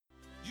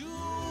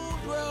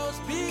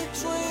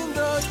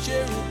the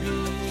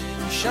cherubim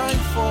shine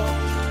forth.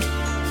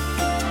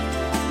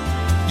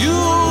 You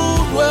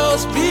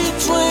dwells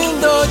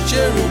between the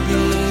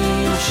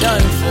cherubim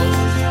shine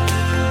forth.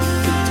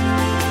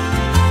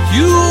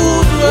 You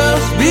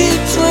dwells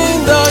between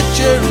the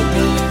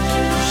cherubim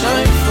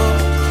shine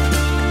forth.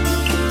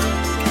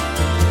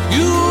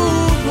 You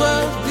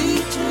dwells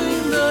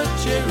between the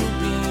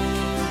cherubim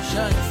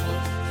shine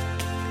forth.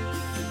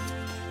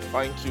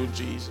 Thank you,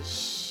 Jesus.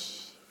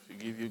 We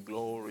give you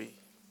glory.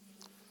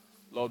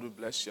 Lord, we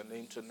bless your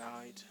name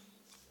tonight.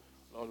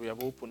 Lord, we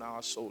have opened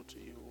our soul to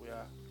you.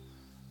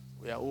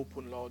 We are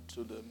open, Lord,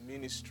 to the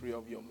ministry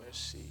of your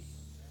mercy.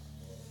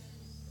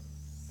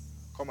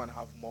 Come and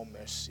have more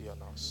mercy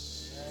on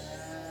us.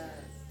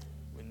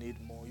 We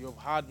need more. You have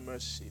had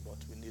mercy,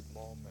 but we need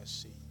more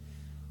mercy.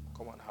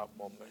 Come and have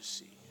more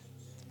mercy.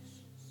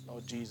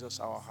 Lord Jesus,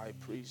 our high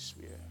priest,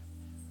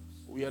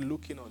 we are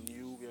looking on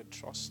you. We are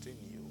trusting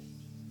you.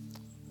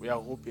 We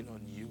are hoping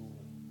on you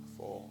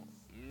for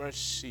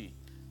mercy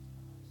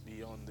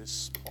beyond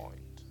this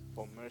point.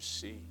 For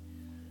mercy,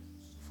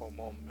 for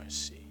more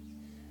mercy.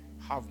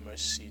 Have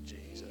mercy,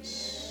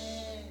 Jesus.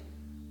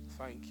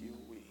 Thank you.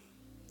 We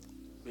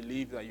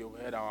believe that you've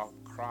heard our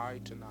cry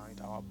tonight,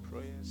 our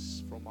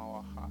prayers from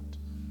our heart.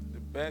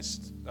 The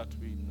best that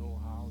we know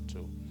how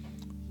to.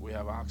 We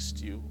have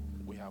asked you.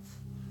 We have,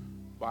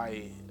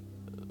 by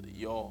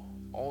your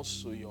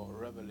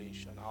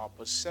revelation, our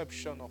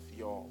perception of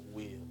your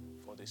will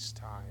for this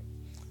time.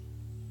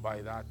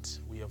 By that,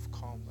 we have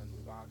come and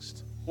we've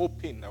asked,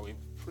 hoping that we've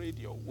prayed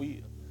your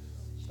will,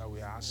 that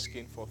we are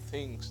asking for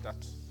things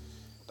that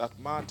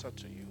matter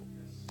to you.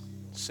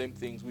 Same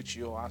things which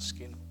you're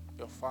asking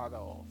your Father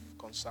of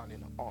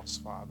concerning us,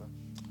 Father.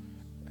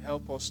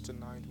 Help us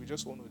tonight. We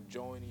just want to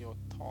join your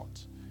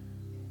thought,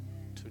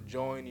 to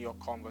join your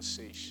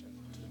conversation,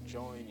 to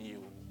join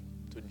you,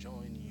 to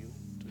join you,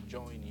 to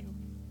join you,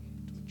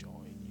 to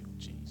join you,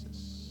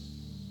 Jesus.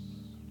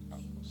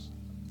 Help us.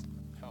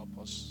 Help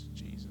us,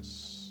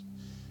 Jesus.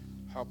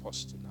 Help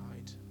us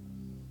tonight.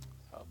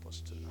 Help us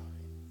tonight.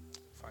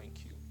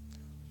 Thank you.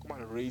 Come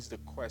and raise the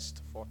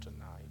quest for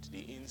tonight.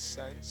 The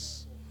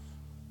incense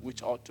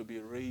which ought to be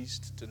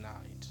raised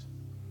tonight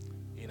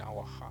in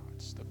our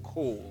hearts. The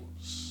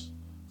coals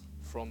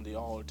from the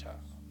altar,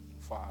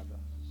 Father.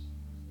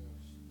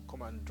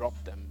 Come and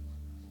drop them,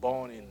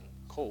 burning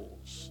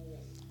coals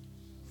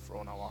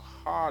from our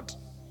heart,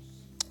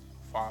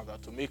 Father,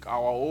 to make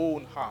our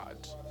own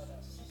heart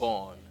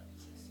burn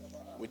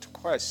with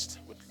quest,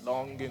 with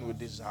longing, with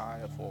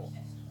desire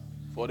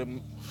for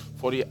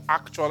the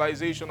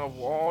actualization of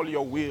all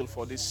your will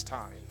for this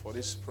time, for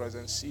this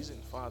present season,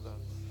 Father.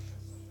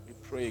 We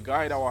pray,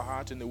 guide our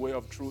heart in the way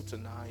of truth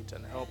tonight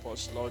and help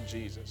us, Lord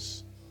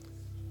Jesus.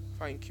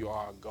 Thank you,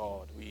 our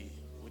God. We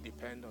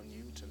depend on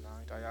you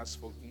tonight. I ask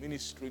for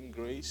ministering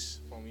grace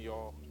from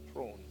your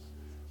throne.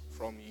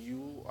 From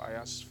you, I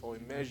ask for a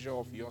measure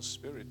of your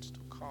Spirit to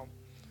come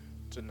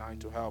tonight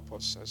to help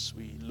us as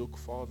we look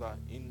further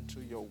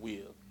into your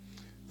will.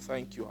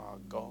 Thank you, our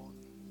God.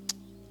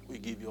 We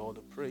give you all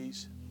the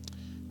praise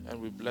and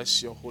we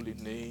bless your holy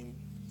name.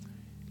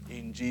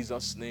 In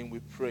Jesus' name we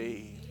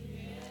pray.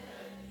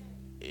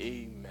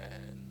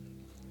 Amen.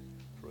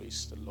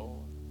 Praise the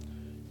Lord.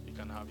 You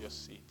can have your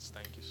seats.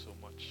 Thank you so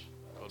much.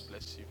 God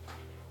bless you.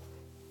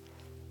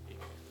 Amen.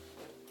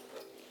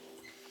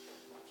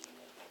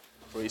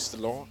 Praise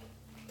the Lord.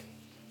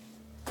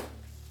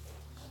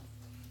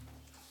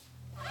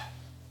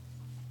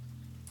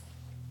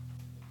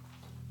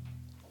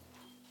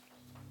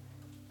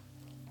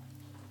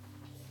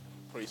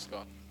 Praise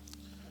God.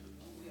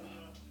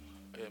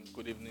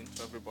 Good evening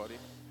to everybody.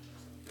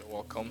 You're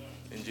welcome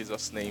in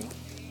Jesus' name.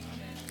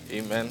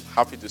 Amen.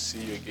 Happy to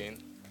see you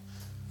again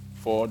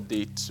for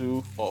day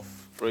 2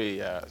 of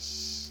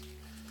prayers.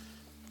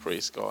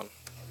 Praise God.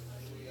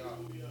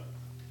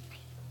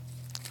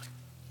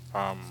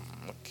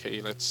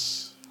 Okay,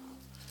 let's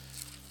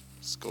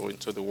go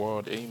into the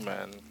word.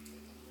 Amen.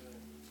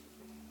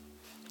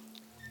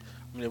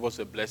 How many of us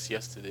were blessed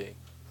yesterday?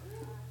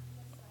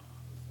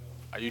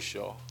 Are you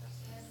sure?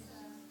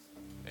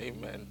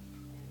 Amen.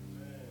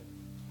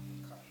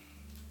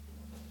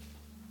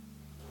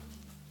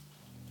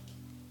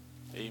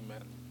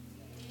 Amen.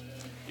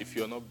 If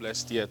you're not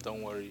blessed yet,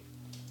 don't worry.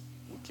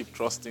 We keep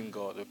trusting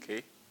God,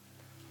 okay?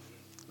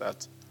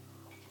 That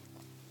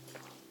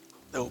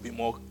there will be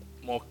more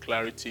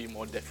clarity,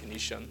 more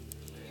definition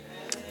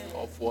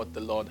of what the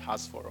Lord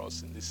has for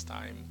us in this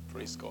time.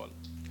 Praise God.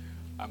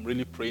 I'm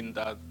really praying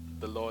that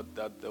the Lord,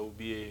 that there will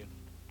be a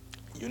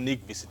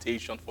unique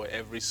visitation for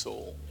every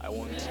soul. I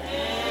want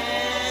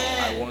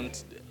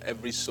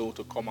every soul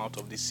to come out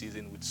of this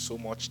season with so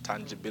much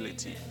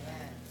tangibility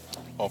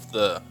of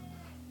the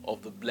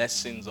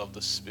blessings of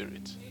the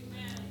Spirit.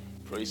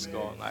 Praise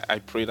God. I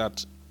pray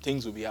that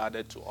things will be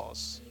added to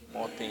us,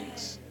 more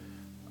things,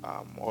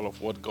 all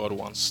of what God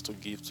wants to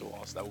give to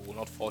us, that we will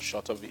not fall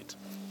short of it.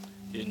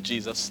 In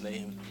Jesus'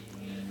 name.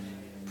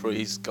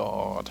 Praise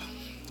God.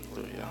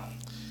 Hallelujah.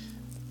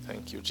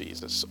 Thank you,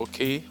 Jesus.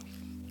 Okay.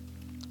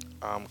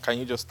 Can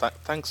you just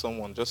thank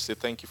someone? Just say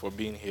thank you for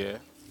being here.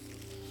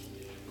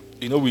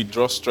 we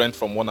draw strength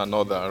from one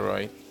another,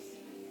 right?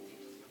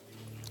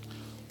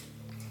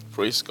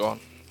 Praise God.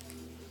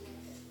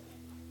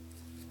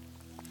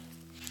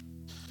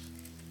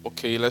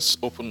 Okay, let's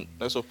open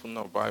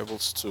our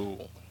Bibles to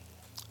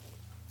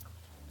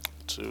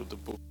the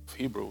book of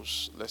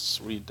Hebrews. Let's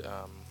read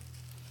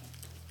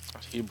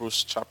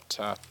Hebrews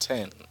chapter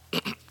 10.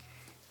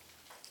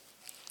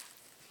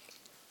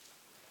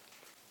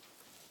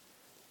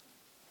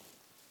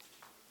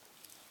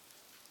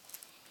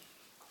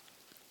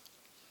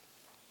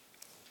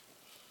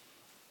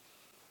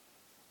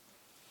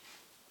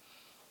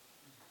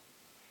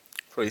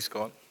 Praise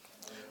God.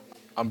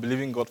 I'm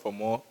believing God for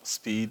more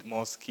speed,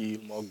 more skill,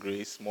 more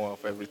grace, more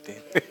of everything.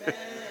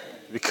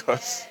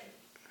 Because,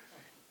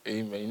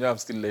 amen, I'm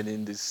still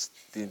learning this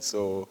thing,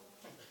 so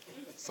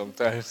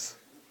sometimes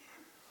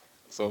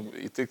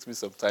it takes me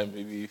some time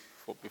maybe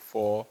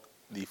before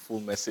the full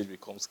message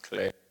becomes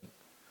clear.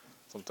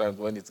 Sometimes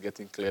when it's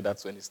getting clear,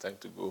 that's when it's time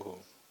to go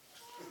home.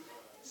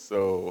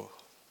 So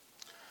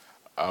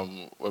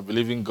we're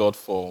believing God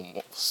for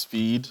more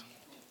speed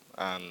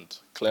and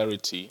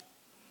clarity.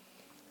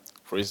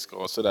 Praise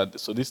God.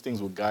 So these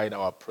things will guide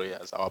our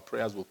prayers. Our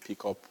prayers will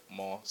pick up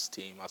more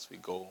steam as we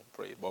go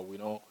pray. But we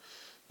know,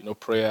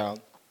 prayer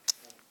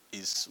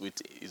is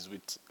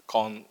with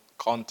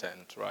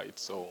content, right?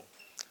 So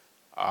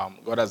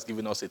God has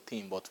given us a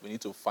theme, but we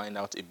need to find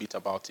out a bit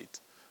about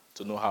it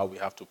to know how we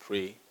have to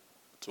pray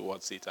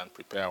towards it and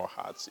prepare our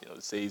hearts.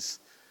 It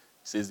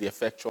says the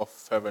effectual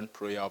fervent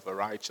prayer of a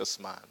righteous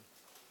man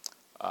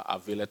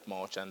availeth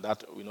much, and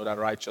that we know that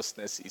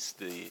righteousness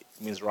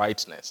means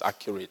rightness,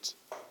 accurate,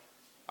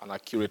 an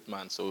accurate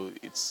man. So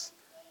it's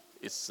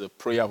the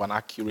prayer of an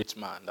accurate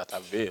man that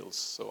avails.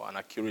 So an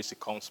accuracy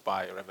comes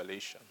by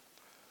revelation.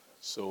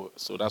 So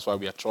that's why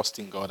we are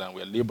trusting God and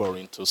we are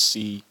laboring to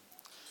see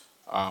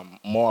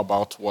more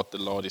about what the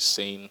Lord is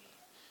saying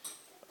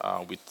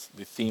with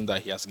the theme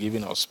that He has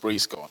given us.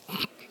 Praise God.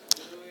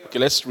 Okay,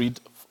 let's read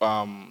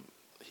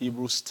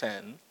Hebrews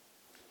 10,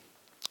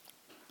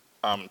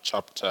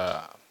 chapter.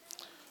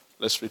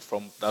 Let's read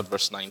from that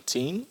verse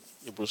 19.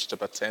 Hebrews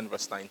chapter 10,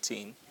 verse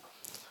 19.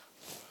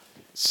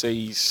 It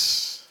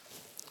says,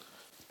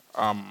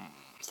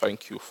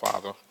 thank you,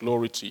 Father.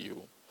 Glory to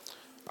you.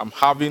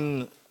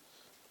 Having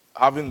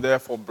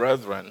therefore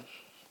brethren,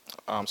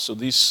 so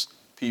these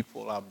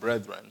people are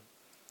brethren,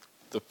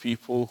 the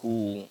people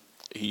who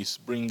he's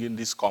bringing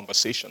this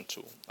conversation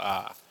to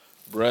are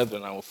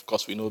brethren. And of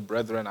course, we know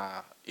brethren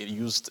are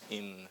used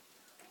in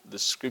the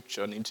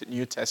scripture, in the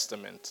New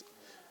Testament.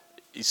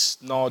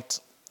 It's not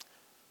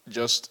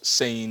just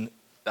saying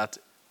that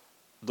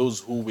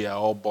those who we are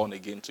all born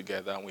again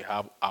together and we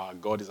have our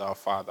God is our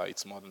Father.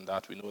 It's more than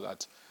that. We know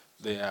that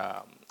there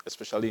are,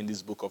 especially in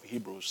this book of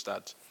Hebrews,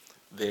 that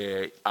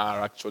there are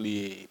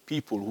actually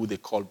people who they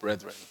call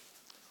brethren.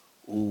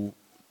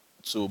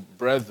 So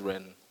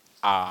brethren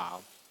are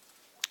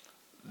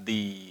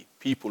the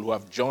people who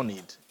have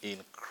journeyed in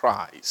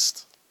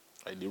Christ.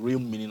 Right? The real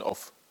meaning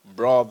of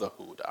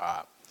brotherhood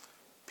are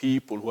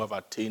people who have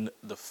attained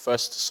the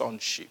first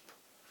sonship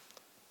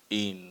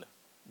in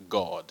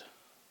God.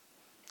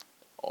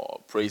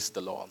 Praise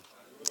the Lord.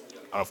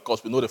 And of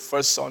course, we know the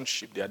first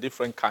sonship, there are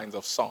different kinds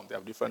of son. There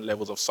are different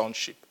levels of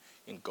sonship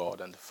in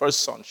God. And the first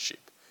sonship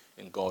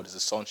in God is the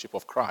sonship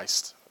of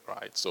Christ,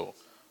 right? So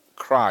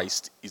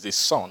Christ is a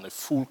son. A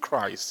full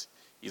Christ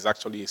is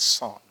actually a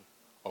son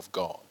of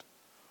God.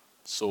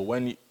 So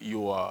when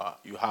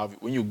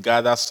when you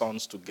gather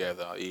sons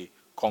together, a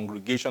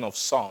congregation of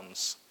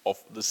sons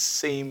of the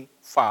same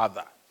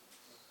Father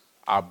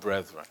are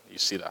brethren. You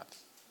see that?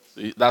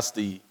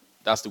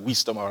 That's the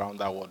wisdom around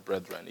that word,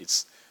 brethren.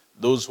 It's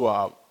those who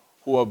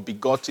are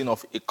begotten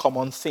of a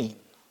common thing.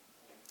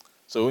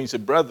 So when you say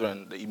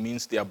brethren, it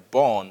means they are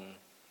born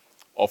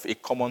of a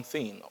common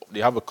thing.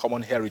 They have a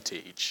common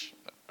heritage,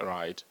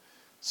 right?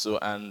 So,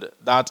 and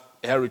that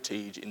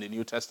heritage in the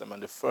New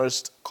Testament, the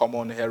first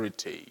common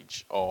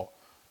heritage or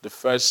the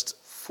first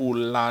full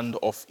land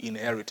of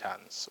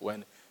inheritance,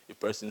 when a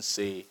person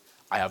say,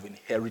 I have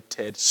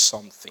inherited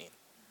something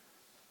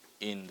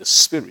in the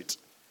spirit,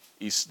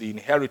 is the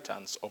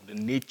inheritance of the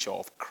nature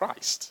of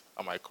Christ.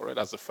 Am I correct?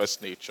 That's the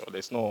first nature.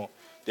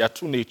 There are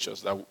two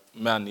natures that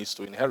man needs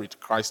to inherit,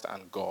 Christ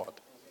and God.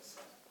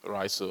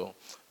 Right? So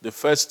the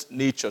first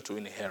nature to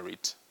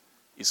inherit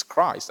is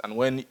Christ. And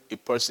when a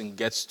person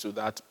gets to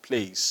that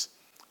place,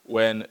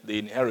 when they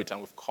inherit,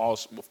 and of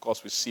course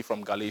we see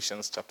from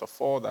Galatians chapter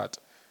 4 that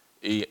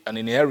an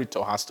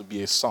inheritor has to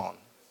be a son,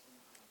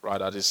 right?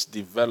 That is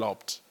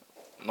developed,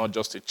 not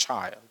just a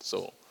child.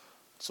 So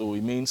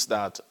it means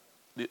that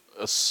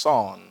a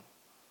son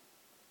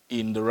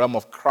in the realm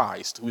of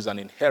Christ, who is an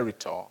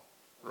inheritor,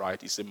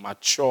 right, is a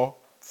mature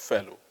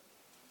fellow.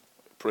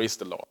 Praise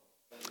the Lord.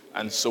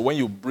 And so when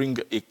you bring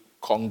a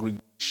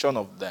congregation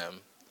of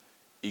them,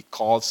 he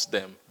calls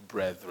them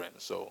brethren.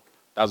 So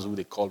that's who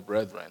they call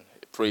brethren.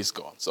 Praise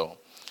God. So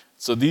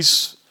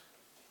this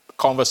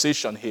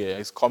conversation here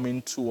is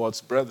coming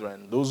towards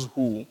brethren, those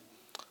who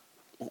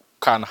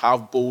can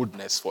have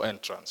boldness for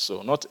entrance.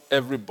 So not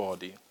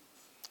everybody.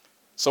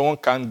 Someone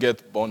can't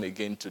get born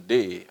again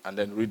today and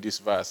then read this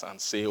verse and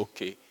say,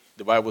 okay,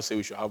 the Bible says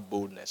we should have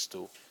boldness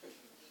to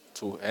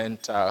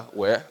enter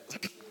where?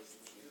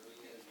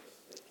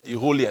 The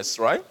holiest,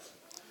 right?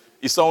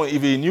 If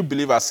a new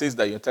believer says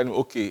that, you're telling him,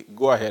 okay,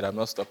 go ahead, I'm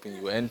not stopping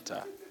you,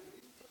 enter.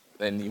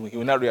 Then he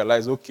will not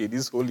realize, okay,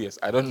 this holiest,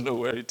 I don't know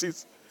where it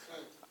is.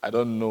 I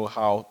don't know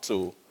how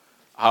to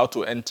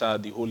enter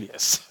the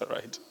holiest,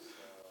 right?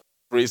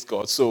 Praise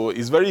God. So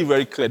it's very,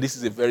 very clear. This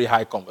is a very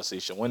high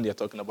conversation. When they're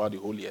talking about the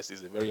holiest,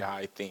 it's a very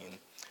high thing.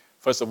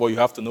 First of all, you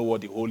have to know what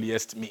the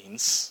holiest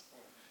means.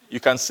 You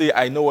can say,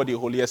 I know what the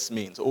holiest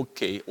means.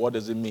 Okay, what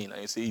does it mean?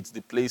 And you say, it's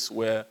the place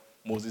where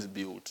Moses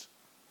built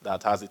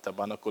that has the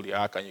tabernacle, the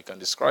ark, and you can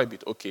describe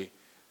it. Okay,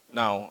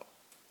 now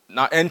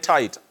enter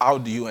it. How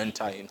do you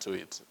enter into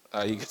it?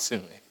 Are you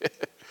getting me?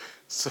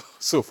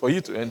 So for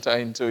you to enter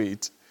into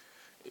it,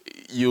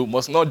 you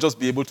must not just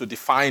be able to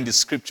define the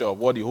scripture of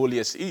what the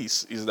holiest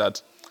is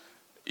that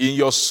in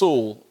your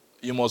soul,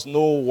 you must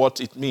know what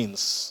it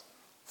means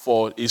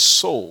for a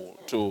soul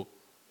to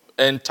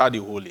enter the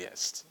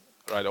holiest,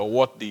 right? Or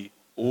what the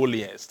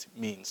holiest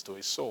means to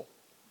a soul.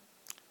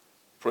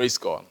 Praise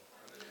God.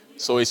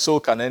 So a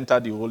soul can enter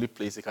the holy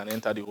place, it can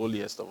enter the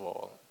holiest of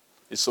all.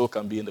 A soul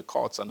can be in the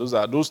courts, and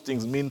those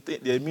things mean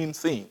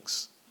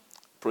things.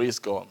 Praise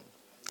God.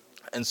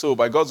 And so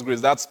by God's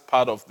grace, that's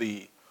part of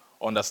the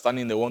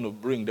understanding they want to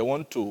bring. They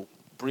want to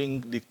bring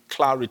the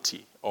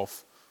clarity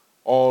of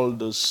all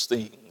those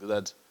things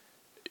that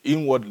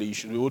inwardly you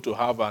should be able to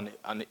have a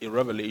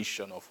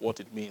revelation of what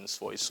it means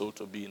for a soul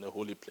to be in a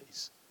holy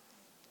place,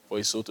 for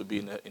a soul to be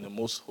in a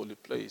most holy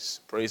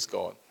place. Praise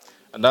God.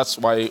 And that's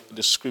why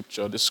the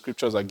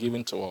scriptures are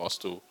given to us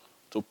to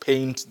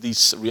paint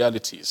these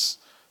realities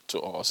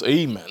to us.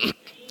 Amen.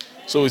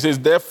 So it says,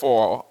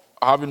 therefore,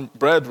 having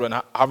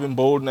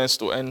boldness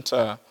to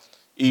enter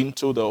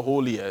into the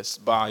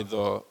holiest by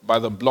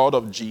the blood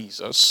of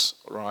Jesus,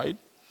 right?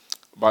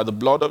 By the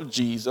blood of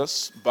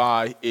Jesus,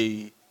 by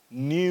a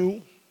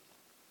new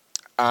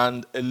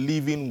and a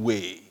living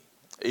way.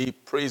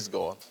 Praise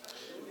God.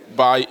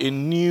 By a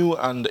new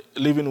and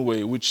living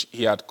way which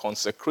he had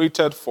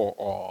consecrated for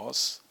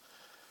us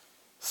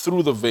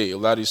through the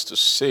veil, that is to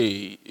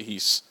say,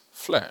 his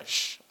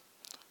flesh.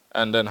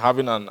 And then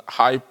having an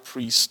high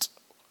priest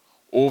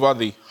over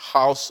the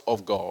house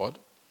of God,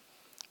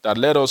 that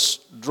let us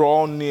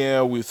draw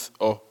near with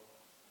a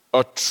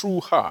true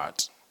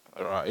heart,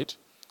 right,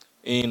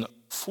 in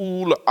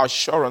full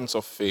assurance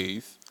of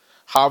faith,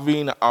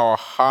 having our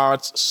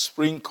hearts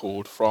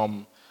sprinkled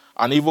from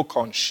an evil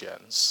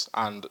conscience,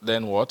 and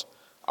then what?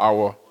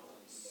 Our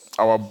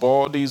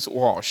bodies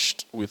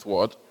washed with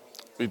what?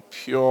 With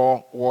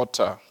pure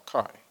water.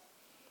 Kai.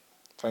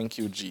 Thank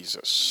you,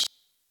 Jesus.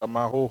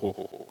 Matana,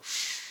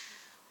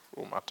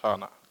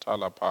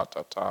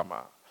 talapata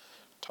tama,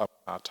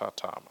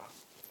 tama.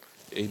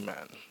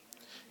 Amen.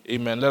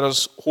 Amen. Let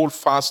us hold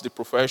fast the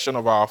profession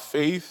of our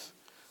faith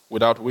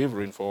without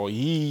wavering, for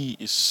he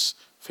is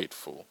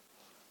faithful.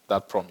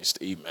 That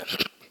promised. Amen.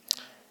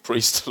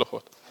 Praise the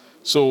Lord.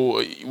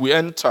 So we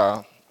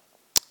enter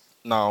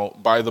now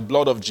by the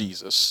blood of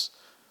Jesus,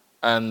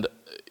 and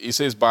it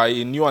says by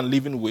a new and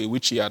living way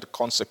which he had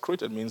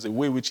consecrated, means a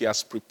way which he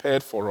has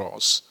prepared for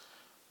us,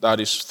 that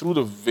is through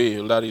the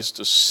veil, that is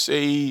to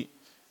say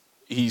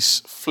his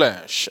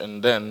flesh,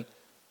 and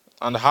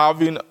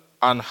having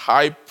an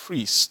high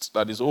priest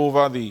that is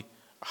over the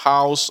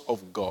house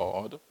of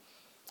God,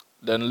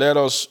 then let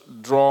us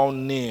draw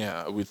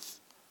near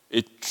with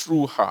a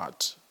true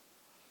heart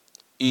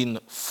in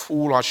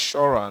full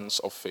assurance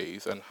of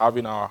faith, and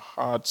having our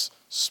hearts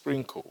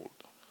sprinkled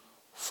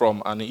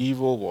from an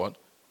evil word,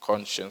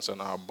 conscience,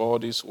 and our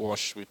bodies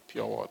washed with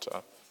pure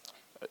water.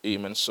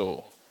 Amen.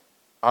 So,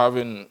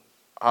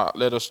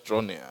 let us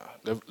draw near.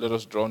 Let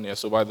us draw near.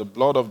 So by the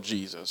blood of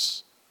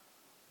Jesus,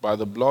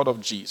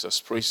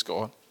 praise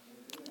God.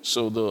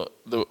 So the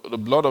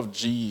blood of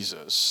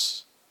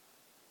Jesus,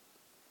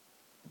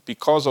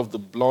 because of the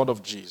blood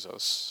of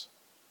Jesus,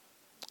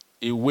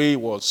 a way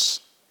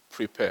was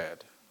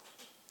prepared,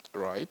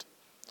 right?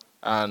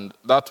 And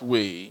that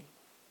way,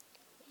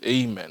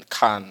 amen,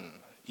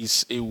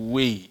 is a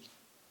way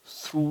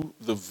through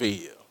the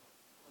veil.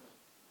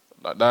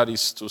 That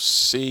is to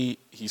say,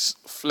 his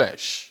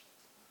flesh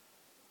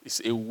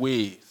is a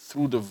way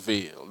through the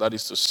veil. That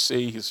is to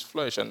say, his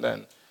flesh. And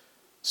then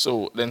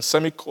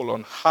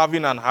semicolon,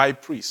 having an high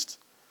priest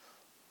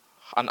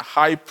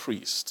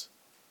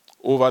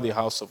over the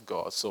house of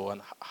God. So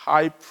an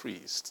high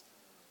priest,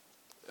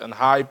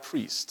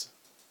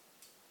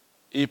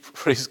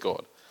 praise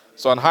God.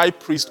 So an high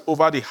priest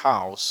over the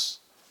house,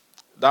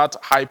 that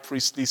high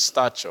priestly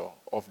stature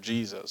of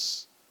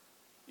Jesus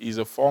is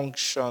a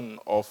function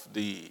of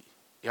it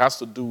has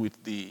to do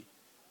with the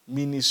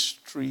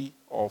ministry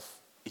of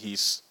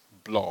his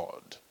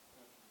blood.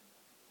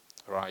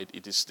 Right?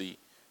 It is the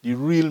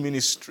real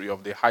ministry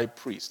of the high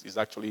priest is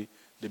actually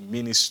the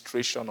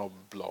ministration of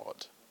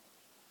blood.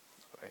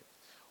 Right?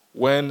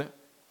 When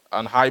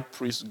an high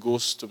priest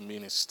goes to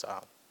minister,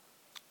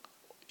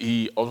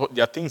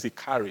 there are things he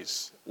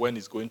carries when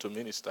he's going to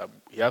minister.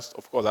 He has,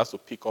 of course, has to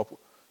pick up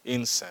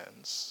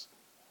incense,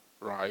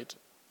 right?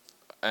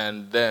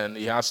 And then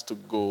he has to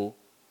go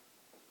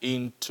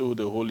into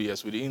the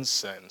holiest with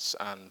incense.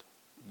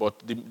 But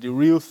the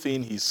real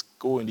thing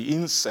the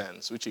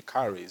incense which he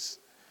carries,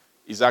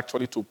 is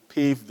actually to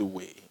pave the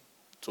way,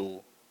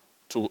 to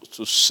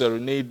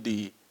serenade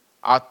the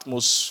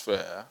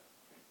atmosphere,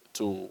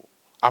 to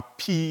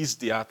appease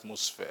the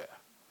atmosphere,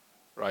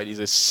 right? He's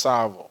a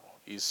salvo.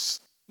 He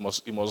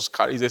must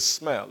carry. It's a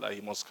smell that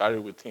he must carry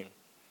with him.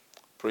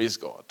 Praise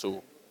God,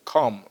 to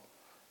come,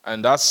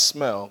 and that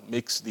smell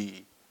makes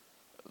the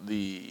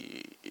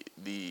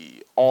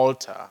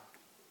altar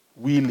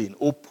willing,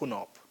 open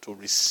up to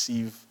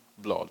receive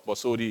blood. But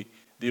so the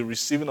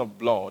receiving of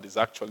blood is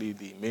actually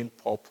the main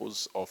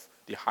purpose of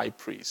the high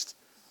priest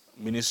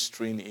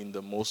ministering in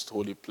the most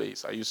holy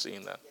place. Are you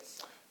seeing that?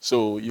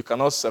 So you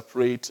cannot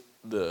separate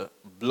the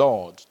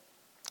blood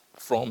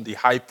from the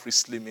high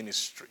priestly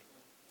ministry.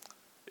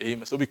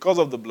 Amen. So because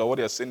of the blood, what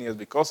they are saying is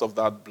because of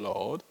that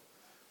blood,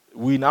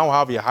 we now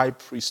have a high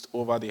priest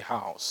over the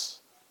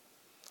house.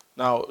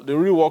 Now, the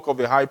real work of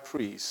a high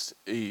priest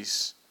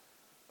is,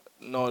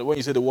 when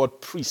you say the word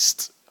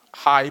priest,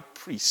 high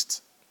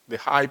priest, the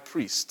high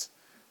priest,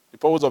 the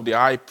purpose of the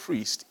high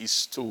priest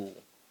is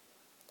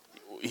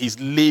his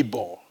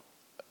labor.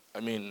 I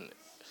mean,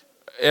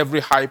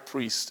 every high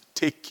priest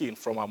taken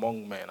from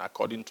among men,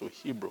 according to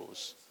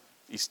Hebrews,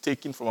 is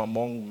taken from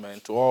among men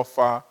to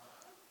offer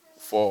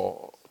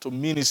to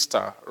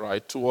minister,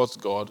 right, towards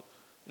God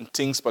in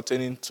things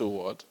pertaining to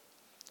what?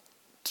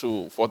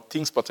 For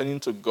things pertaining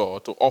to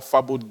God, to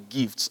offer both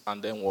gifts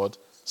and then what?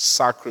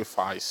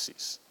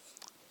 Sacrifices.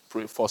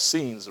 Pray for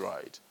sins,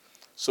 right?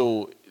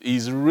 So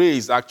he's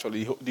raised,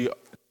 actually, the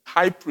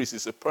high priest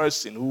is a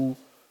person who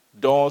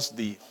does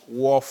the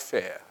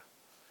warfare,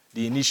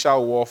 the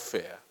initial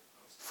warfare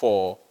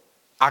for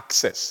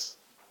access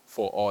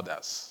for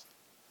others.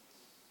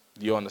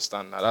 Do you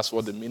understand? Now, that's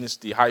what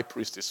the high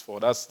priest is for.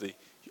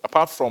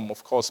 Apart from,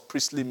 of course,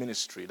 priestly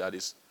ministry that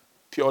is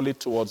purely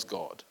towards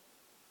God.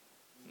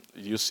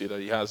 You see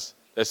that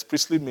there's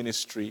priestly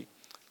ministry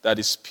that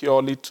is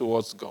purely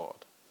towards God.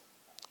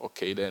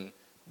 Okay, then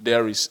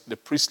there is the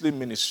priestly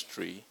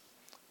ministry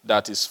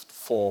that is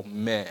for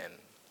men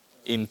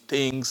in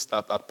things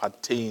that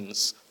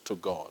pertains to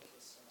God.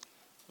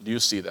 Do you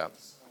see that?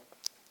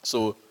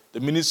 So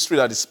the ministry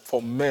that is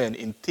for men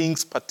in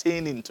things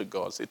pertaining to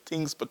God. Say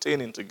things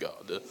pertaining to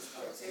God.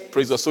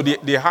 Praise God. So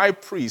the high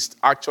priest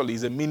actually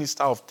is a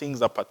minister of things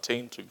that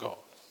pertain to God.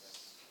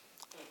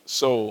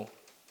 So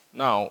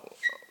now,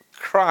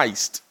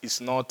 Christ is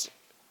not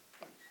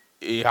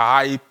a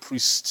high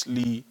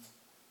priestly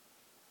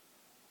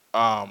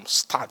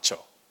stature.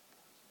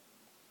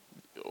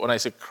 When I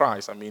say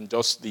Christ, I mean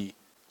just the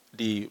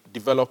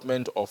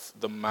development of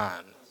the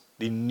man,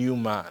 the new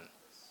man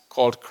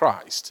called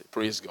Christ.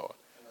 Praise God.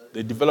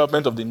 The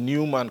development of the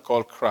new man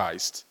called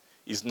Christ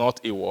is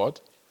not a what?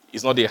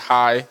 It's not a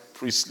high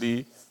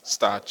priestly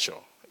stature.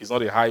 It's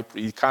not a high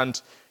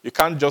priest. You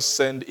can't just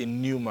send a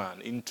new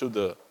man into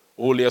the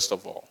holiest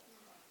of all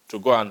to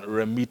go and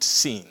remit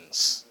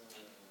sins.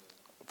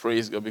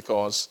 Praise God,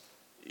 because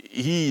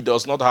he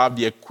does not have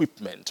the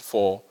equipment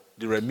for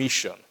the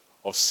remission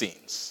of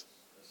sins.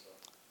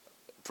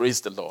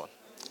 Praise the Lord.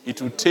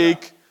 It will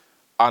take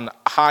an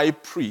high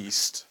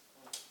priest.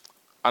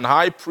 An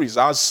high priest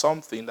has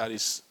something that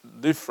is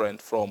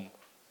different from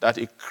that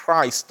a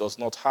Christ does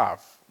not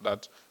have,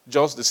 that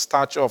just the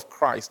stature of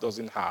Christ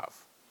doesn't have.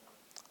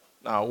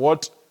 Now,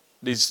 what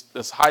this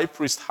high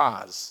priest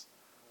has,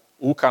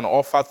 who can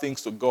offer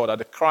things to God that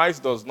the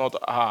Christ does not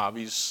have,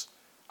 is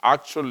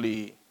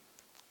actually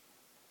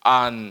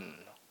an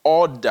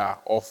order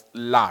of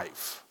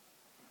life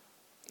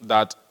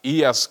that he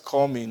has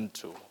come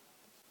into.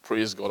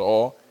 Praise God.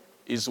 Or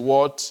is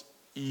what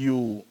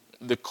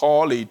they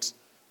call it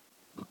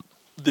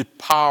the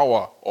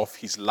power of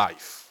his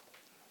life.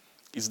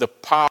 It's the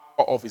power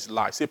of his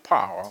life. Say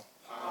power.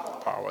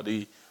 Power.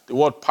 The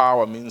word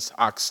power means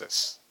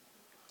access.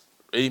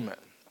 Amen.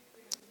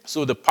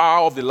 So the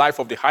power of the life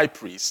of the high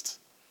priest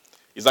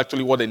is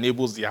actually what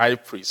enables the high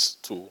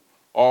priest to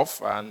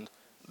offer. And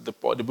the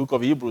book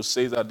of Hebrews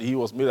says that he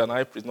was made an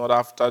high priest not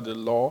after the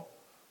law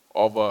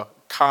of a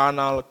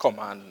carnal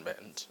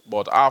commandment,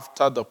 but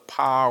after the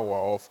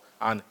power of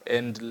an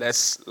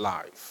endless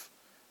life.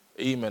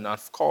 Amen.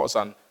 Of course,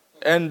 an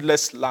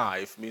endless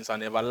life means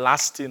an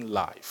everlasting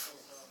life.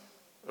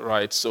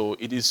 Right? So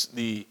it is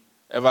the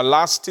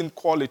everlasting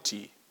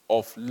quality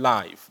of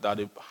life that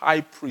a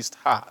high priest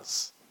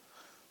has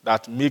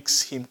that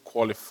makes him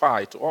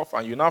qualified to offer.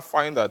 And you now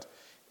find that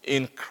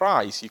in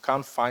Christ, you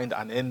can't find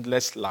an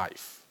endless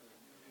life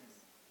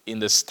in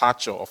the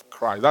stature of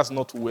Christ. That's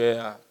not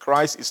where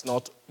Christ is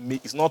not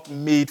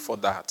made for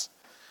that.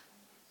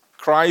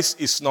 Christ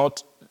is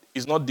not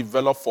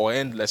developed for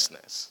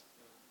endlessness.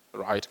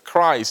 Right?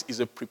 Christ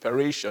is a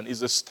preparation,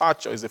 is a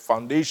stature, is a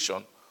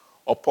foundation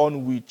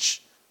upon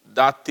which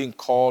that thing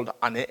called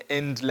an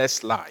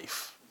endless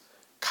life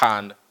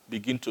can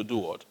begin to do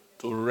what?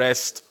 To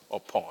rest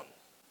upon.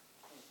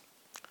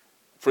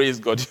 Praise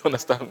God. You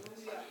understand?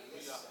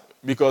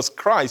 Because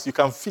Christ, you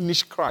can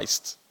finish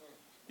Christ.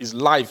 His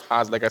life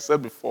has, like I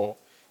said before,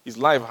 his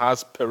life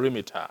has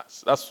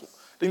perimeters. I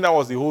think that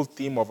was the whole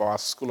theme of our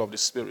School of the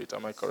Spirit.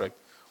 Am I correct?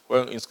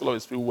 Well, in School of the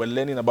Spirit, we're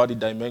learning about the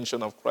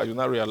dimension of Christ. You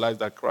now realize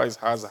that Christ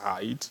has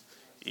height,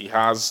 he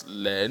has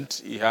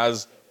length, he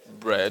has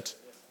breadth,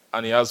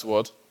 and he has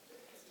what?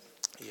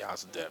 He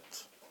has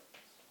depth.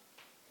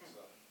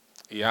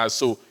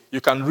 So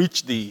you can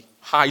reach the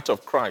height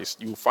of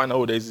Christ. You find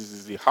out this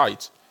is the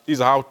height. This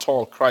is how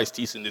tall Christ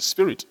is in the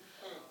Spirit.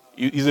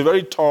 He's a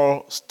very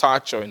tall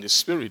stature in the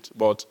Spirit,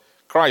 but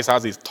Christ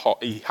has a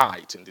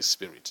height in the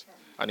Spirit,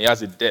 and he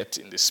has a depth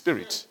in the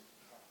Spirit.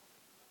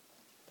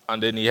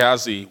 And then he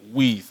has a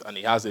width, and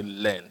he has a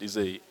length. He's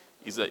a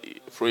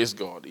praise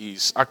God.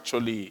 He's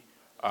actually,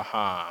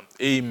 amen.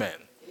 Amen.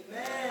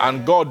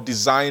 And God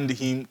designed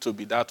him to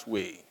be that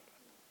way,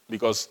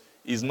 because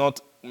he's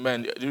not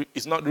man.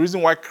 It's not the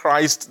reason why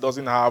Christ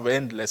doesn't have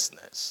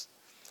endlessness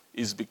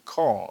is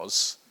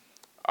because,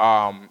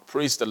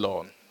 praise the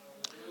Lord.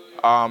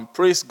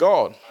 Praise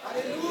God.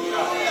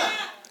 Hallelujah.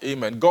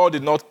 Amen. God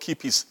did not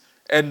keep his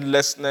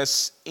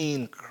endlessness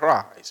in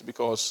Christ,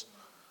 because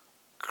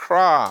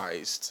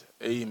Christ,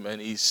 amen,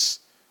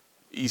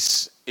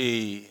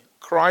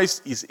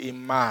 Christ is a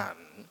man.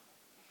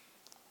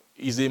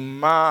 Is a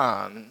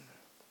man,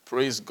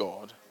 praise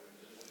God,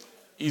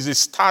 is a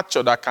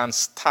stature that can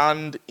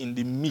stand in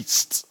the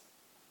midst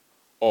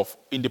of,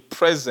 in the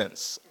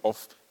presence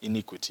of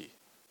iniquity.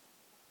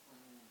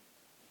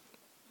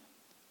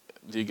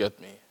 Do you get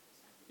me?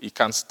 He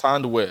can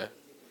stand where?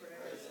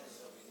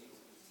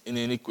 In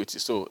iniquity.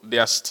 So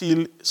there are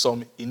still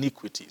some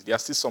iniquities. There are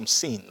still some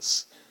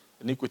sins.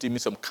 Iniquity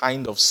means some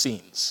kind of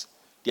sins.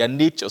 They are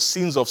nature,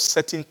 sins of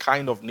certain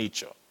kind of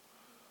nature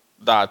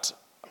that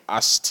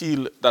are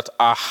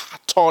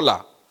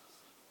taller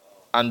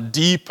and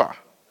deeper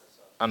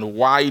and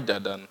wider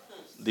than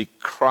the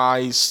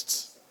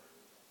Christ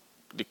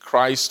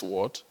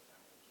what?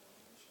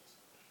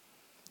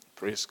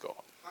 Praise God.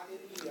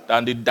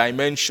 Than the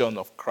dimension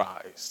of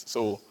Christ.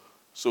 So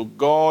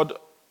God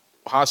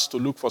has to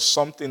look for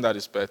something that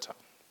is better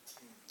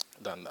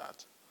than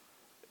that.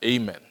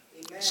 Amen.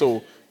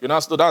 So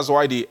that's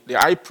why the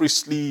high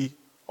priestly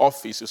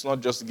office is not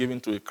just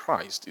given to a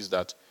Christ, is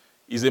that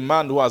he's a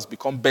man who has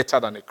become better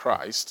than a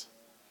Christ,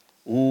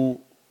 who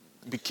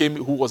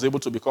was able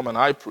to become an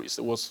high priest.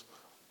 It was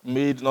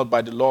made not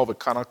by the law of a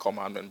carnal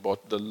commandment,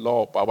 but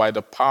by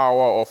the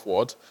power of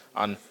what?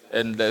 An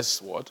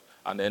endless what?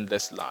 An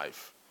endless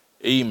life.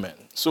 Amen.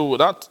 So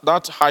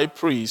that high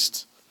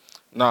priest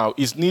now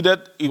is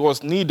needed. It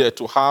was needed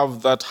to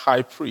have that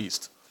high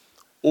priest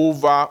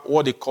over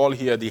what they call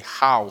here the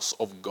house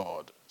of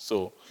God.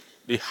 So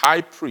the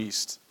high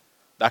priest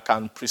that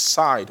can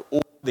preside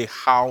over the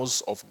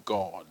house of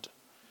God,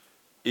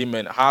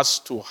 amen, has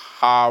to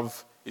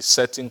have a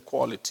certain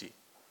quality,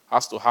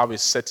 has to have a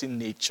certain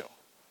nature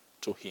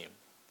to him.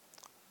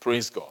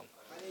 Praise God.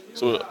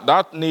 So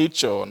that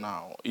nature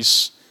now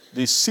is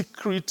the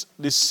secret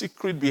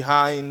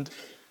behind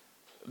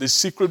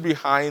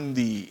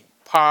the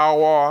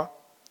power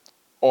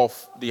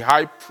of the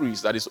high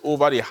priest that is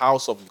over the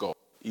house of God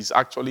is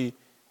actually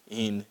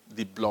in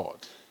the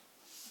blood,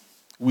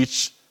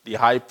 which the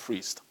high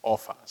priest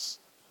offers.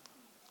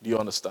 Do you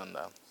understand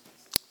that?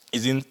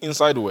 Is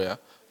inside where?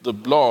 The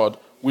blood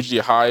which the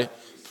high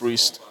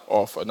priest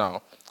offers.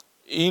 Now,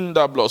 in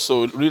that blood,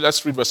 so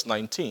let's read verse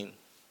 19.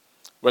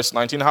 Verse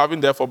 19,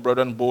 having therefore,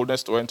 brethren,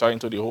 boldness to enter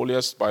into the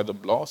holiest by the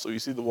blood. So you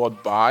see the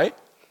word by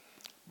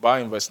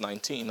in verse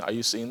 19. Are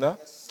you seeing that?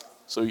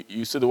 So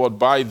you see the word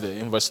by there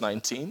in verse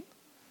 19.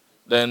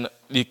 Then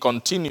he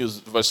continues,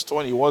 verse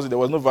 20. There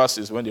was no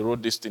verses when they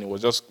wrote this thing. It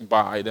was just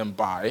by, then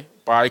by,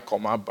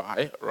 comma,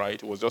 by, right?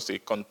 It was just a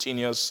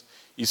continuous,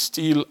 it's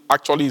still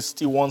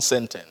one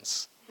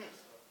sentence,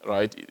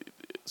 right?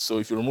 So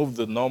if you remove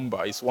the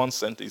number, it's one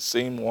sentence,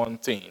 saying one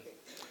thing.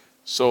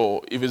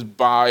 So if it's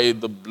by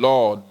the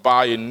blood,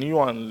 by a new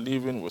and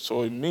living way,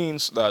 so it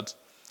means that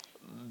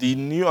the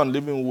new and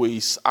living way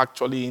is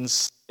actually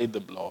inside the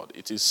blood.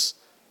 It is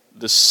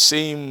the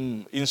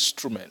same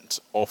instrument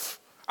of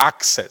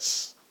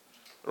access,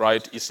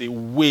 right? It's a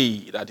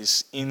way that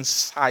is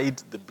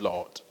inside the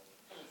blood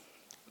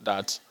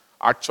that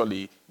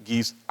actually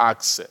gives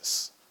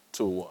access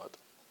to what?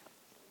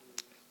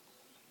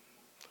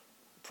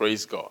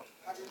 Praise God.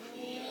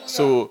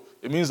 So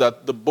it means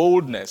that the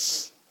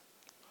boldness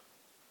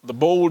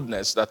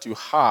that you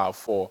have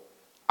for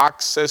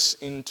access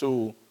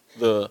into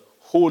the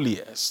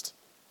holiest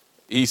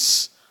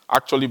is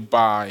actually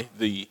by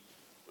the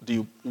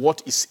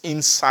what is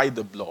inside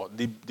the blood,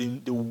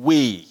 the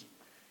way.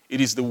 It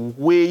is the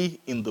way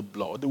in the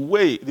blood.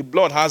 The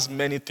blood has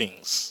many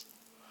things.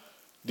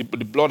 The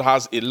blood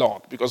has a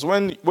lot, because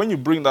when you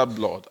bring that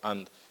blood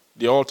and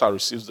the altar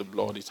receives the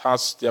blood,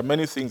 there are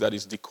many things that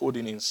is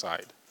decoding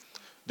inside.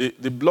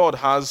 The blood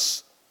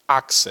has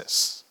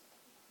access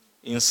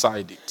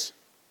inside it.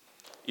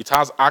 It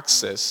has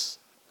access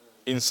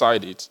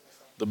inside it.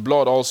 The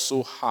blood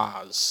also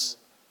has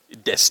a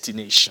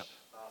destination.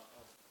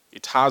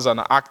 It has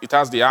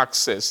the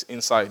access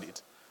inside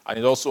it. And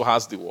it also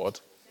has the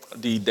what?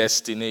 The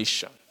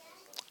destination.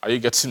 Are you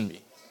getting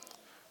me?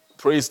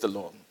 Praise the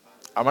Lord.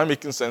 Am I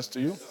making sense to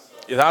you?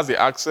 It has the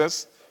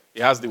access.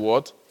 It has the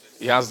what?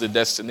 It has the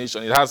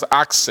destination. It has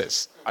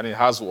access. And it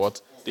has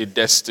what? The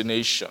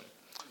destination.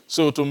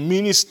 So to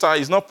minister,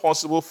 it's not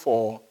possible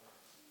for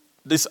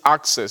this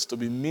access to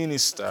be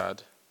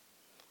ministered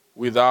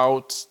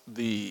without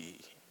the,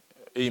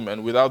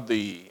 amen, without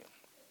the,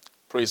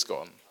 praise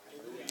God.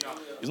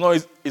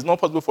 It's not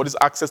possible for this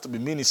access to be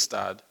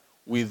ministered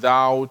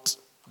without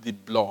the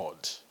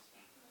blood.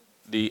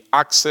 The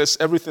access,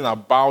 everything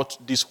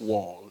about this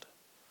world,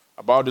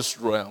 about this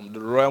realm, the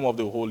realm of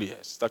the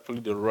holiest, it's actually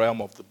the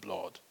realm of the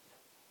blood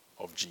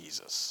of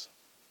Jesus.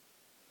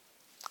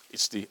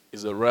 It's the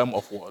realm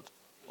of what?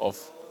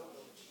 Of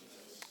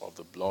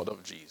the blood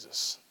of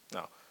Jesus.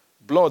 Now,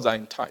 bloods are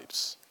in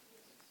types.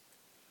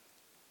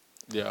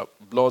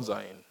 Bloods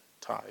are in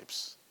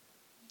types.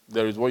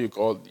 There is what you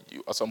call,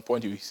 at some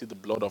point you see the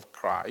blood of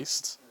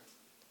Christ.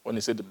 When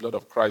you say the blood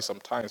of Christ,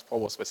 sometimes Paul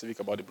was specific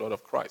about the blood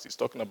of Christ. He's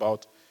talking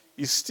about,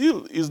 the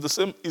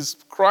same,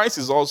 Christ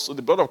is also,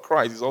 the blood of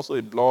Christ is also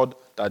a blood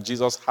that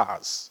Jesus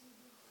has.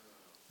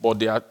 But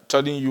they are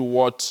telling you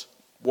what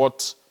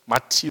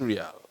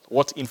material,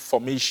 what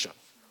information,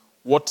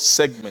 what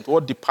segment,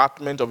 what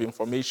department of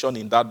information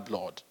in that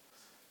blood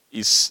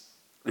is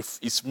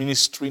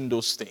ministering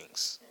those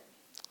things.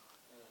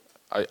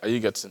 Are you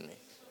getting me?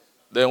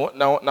 Then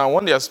now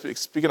when they are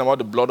speaking about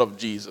the blood of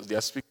Jesus, they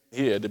are speaking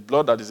here, the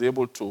blood that is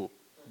able to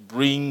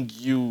bring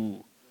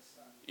you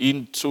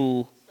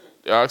into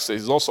the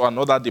access is also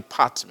another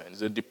department.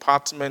 It's a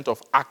department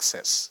of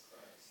access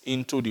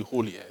into the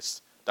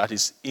holiest that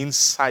is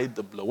inside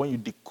the blood. When you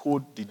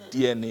decode the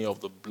DNA of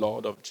the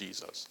blood of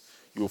Jesus,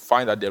 you will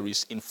find that there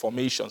is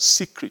information,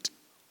 secret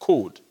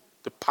code,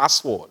 the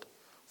password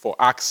for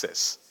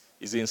access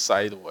is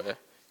inside where?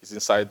 Is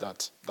inside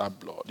that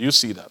blood. You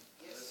see that?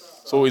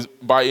 So it's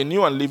by a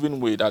new and living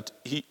way that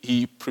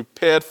he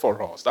prepared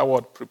for us. That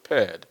word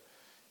prepared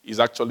is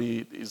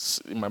actually,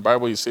 in my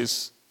Bible it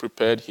says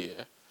prepared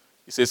here.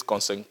 It says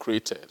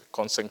consecrated.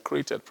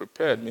 Consecrated,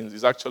 prepared means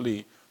it's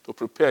actually, to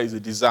prepare is a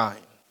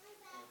design.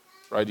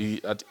 Right?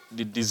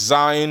 The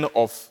design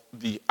of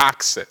the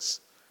access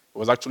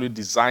was actually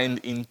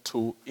designed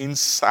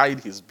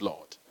inside his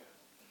blood.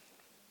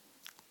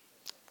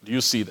 Do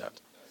you see that?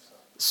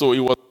 So it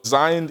was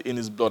designed in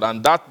his blood,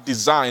 and that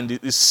design,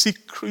 the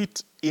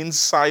secret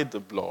inside the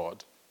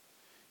blood,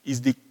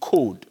 is the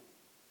code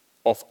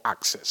of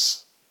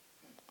access.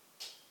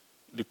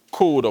 The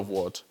code of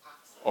what?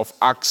 Of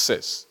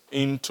access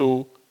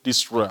into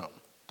this realm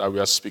that we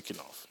are speaking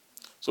of.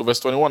 So verse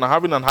 21,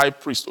 having an high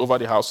priest over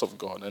the house of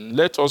God, and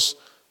let us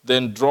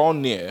then draw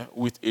near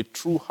with a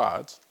true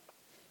heart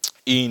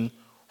in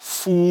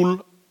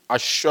full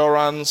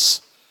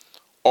assurance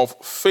of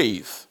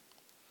faith,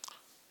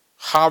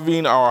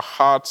 having our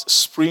hearts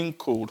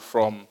sprinkled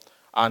from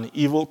an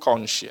evil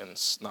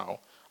conscience now,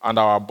 and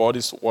our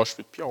bodies washed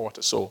with pure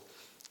water. So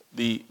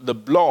the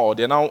blood,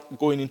 they're now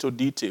going into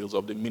details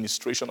of the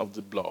ministration of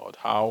the blood.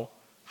 How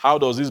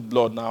does this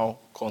blood now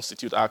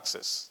constitute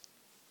access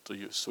to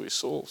you, to a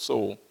soul?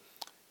 So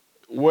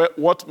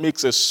what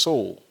makes a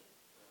soul,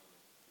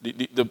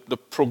 the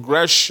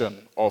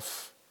progression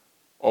of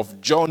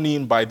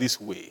journeying by this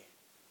way,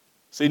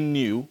 say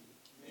new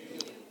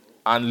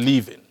and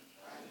living.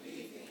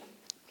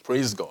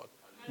 Praise God.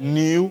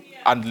 New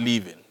and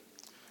living.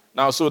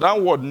 Now, so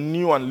that word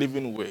new and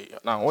living way.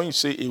 Now, when you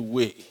say a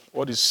way,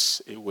 what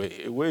is a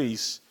way? A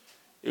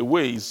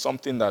way is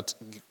something that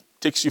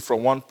takes you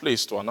from one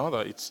place to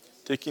another. It's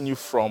taking you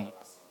from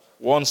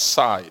one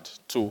side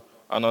to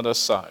another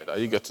side. Are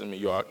you getting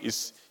me?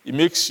 It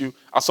makes you,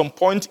 at some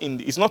point,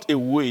 it's not a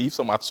way if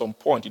at some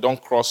point you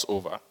don't cross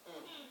over.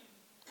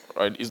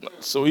 Right? It's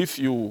not, so if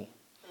you,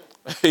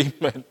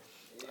 amen,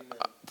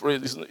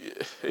 praise,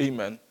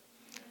 amen.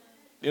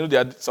 You know,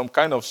 there are some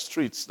kind of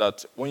streets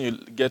that when you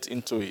get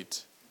into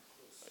it,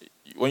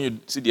 when you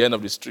see the end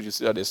of the street, you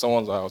see that there's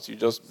someone's house, you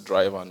just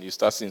drive and you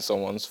start seeing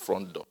someone's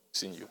front door,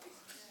 seeing you,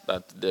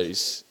 that there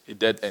is a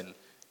dead end.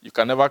 You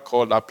can never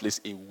call that place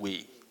a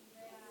way.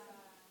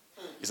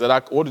 Is that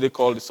like, what do they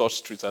call such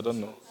streets? I don't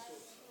know.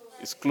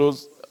 It's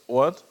closed.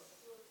 What?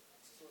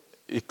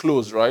 It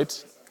closed,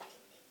 right?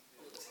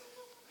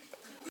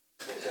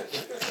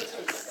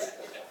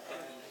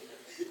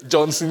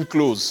 Johnson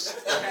Close.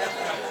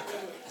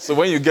 So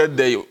when you get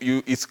there,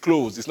 it's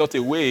closed. It's not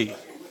a way.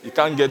 You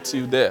can't get to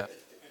you there.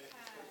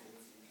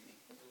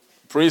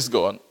 Praise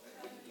God.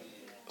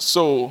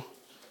 So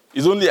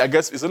it's only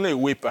a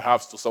way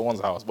perhaps to someone's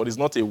house, but it's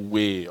not a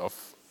way of,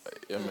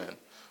 amen.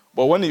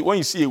 But when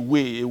you see a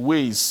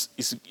way is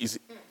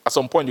at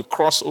some point you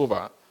cross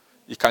over,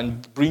 it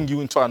can bring you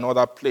into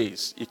another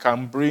place. It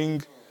can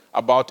bring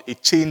about a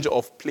change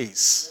of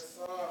place.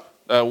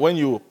 When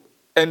you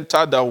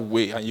enter that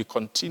way and you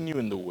continue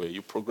in the way,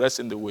 you progress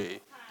in the way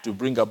to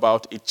bring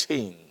about a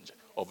change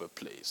of a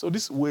place. So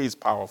this way is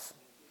powerful.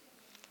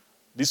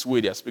 This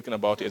way they are speaking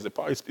about is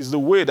the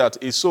way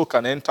that a soul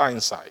can enter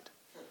inside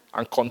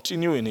and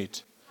continue in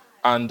it.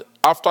 And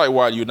after a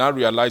while, you now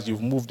realize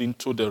you've moved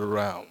into the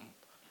realm,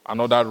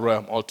 another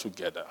realm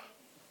altogether,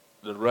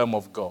 the realm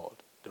of God,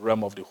 the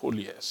realm of the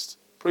holiest.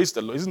 Praise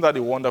the Lord. Isn't that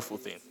a wonderful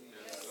thing?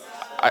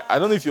 I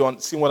don't know if you're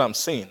seeing what I'm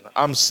saying.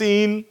 I'm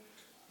seeing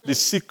the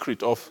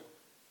secret of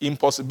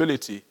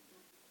impossibility.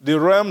 The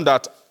realm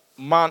that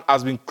man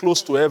has been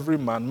close to every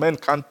man. Men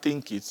can't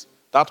think it.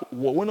 That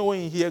when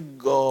you hear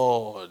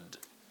God,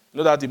 you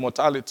know that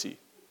immortality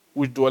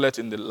which dwelleth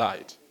in the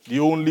light,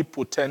 the only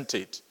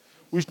potentate,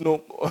 which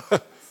no,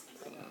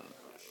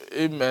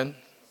 amen,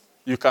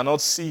 you cannot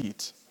see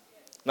it.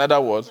 In other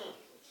words,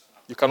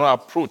 you cannot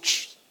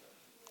approach.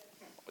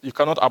 You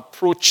cannot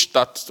approach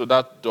that to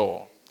that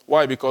door.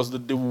 Why? Because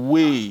the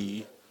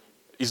way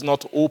is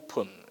not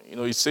open. You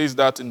know, it says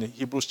that in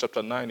Hebrews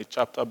chapter 9, the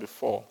chapter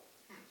before,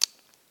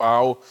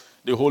 how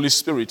the Holy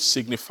Spirit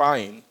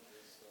signifying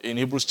in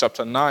Hebrews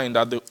chapter 9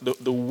 that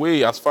the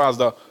way, as far as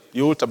the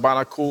old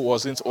tabernacle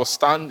was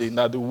standing,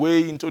 that the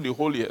way into the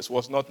holiest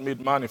was not made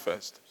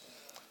manifest.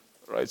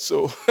 Right?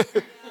 So,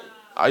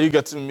 are you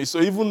getting me? So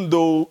even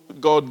though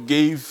God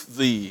gave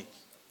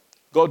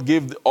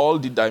all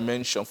the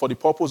dimension for the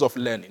purpose of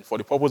learning, for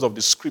the purpose of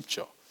the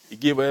scripture, he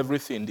gave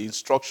everything, the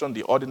instruction,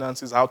 the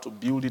ordinances, how to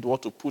build it,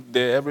 what to put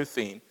there,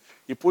 everything.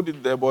 He put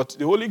it there, but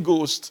the Holy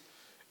Ghost,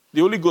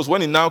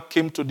 when it now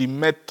came to the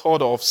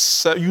method of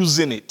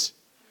using it,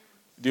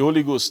 the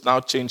Holy Ghost now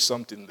changed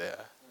something there.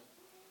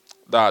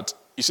 That,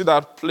 you see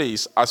that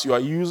place, as you are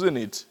using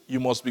it, you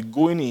must be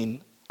going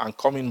in and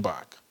coming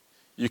back.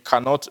 You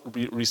cannot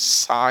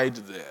reside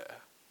there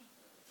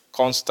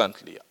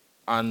constantly.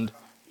 And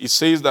it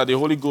says that the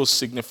Holy Ghost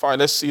signifies,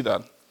 let's see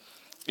that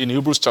in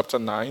Hebrews chapter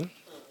 9.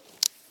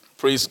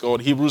 Praise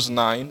God. Hebrews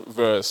 9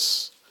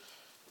 verse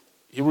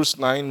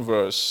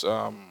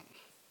 7.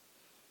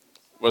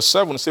 It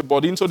says,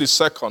 but into the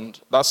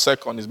second, that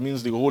second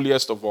means the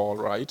holiest of all,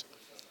 right? It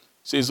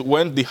says,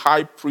 when the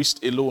high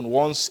priest alone,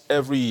 once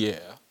every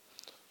year,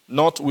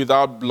 not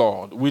without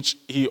blood, which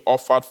he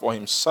offered for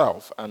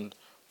himself and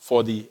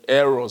for the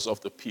errors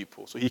of the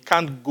people. So he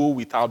can't go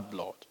without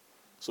blood.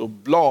 So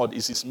blood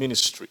is his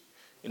ministry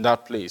in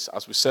that place,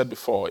 as we said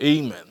before.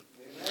 Amen.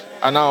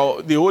 And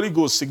now the Holy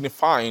Ghost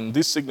signifying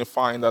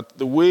that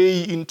the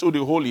way into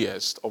the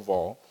holiest of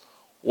all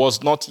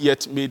was not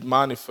yet made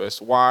manifest,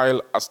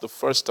 while as the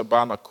first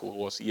tabernacle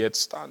was yet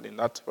standing.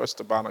 That first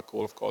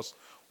tabernacle, of course,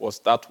 was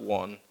that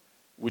one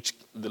which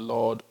the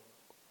Lord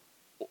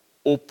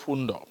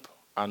opened up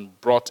and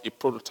brought a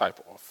prototype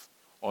of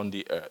on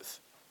the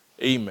earth.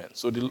 Amen.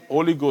 So the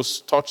Holy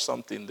Ghost touched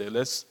something there.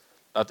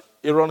 That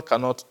Aaron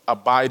cannot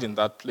abide in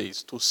that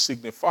place to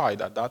signify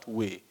that that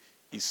way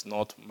is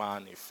not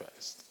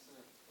manifest.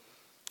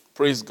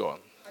 Praise God.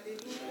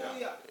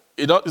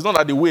 It's not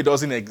that the way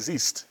doesn't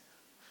exist.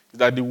 It's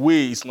that the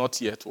way is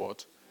not yet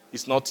what?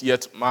 It's not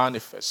yet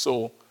manifest.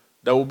 So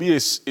there will be a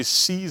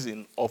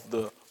season of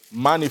the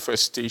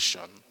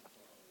manifestation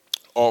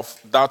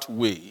of that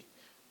way.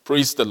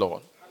 Praise the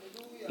Lord.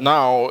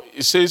 Now,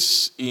 it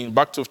says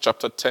back to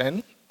chapter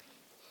 10,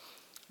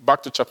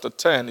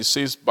 it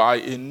says, by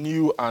a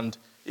new and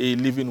a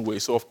living way.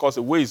 So, of course,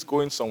 the way is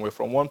going somewhere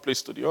from one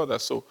place to the other.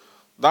 So,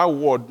 that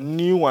word,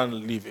 new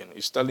and living,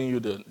 is telling you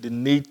the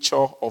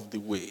nature of the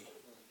way.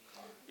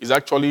 It's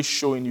actually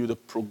showing you the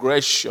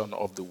progression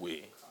of the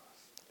way.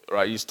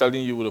 Right? It's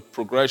telling you the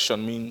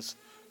progression means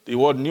the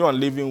word new and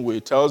living way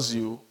tells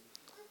you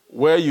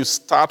where you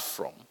start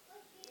from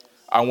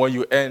and where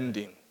you end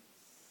in.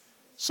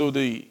 So,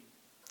 the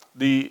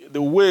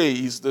way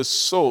is the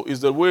soul, is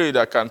the way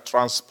that can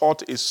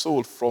transport a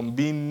soul from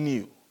being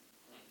new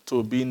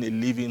to being a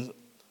living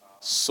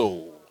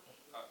soul.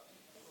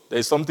 There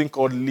is something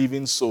called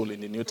living soul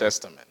in the New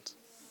Testament.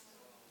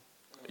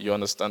 You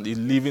understand? The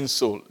living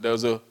soul.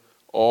 There's a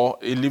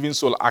living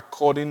soul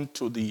according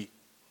to the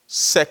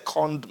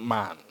second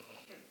man.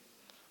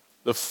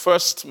 The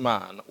first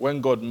man,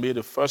 when God made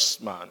the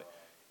first man,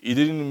 he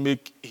didn't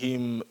make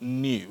him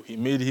new. He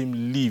made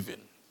him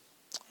living.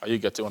 Are you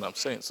getting what I'm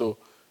saying? So,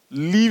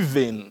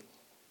 living,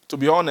 to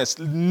be honest,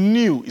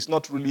 new is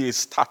not really a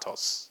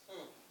status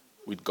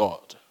with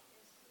God.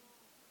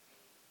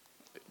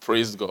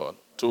 Praise God.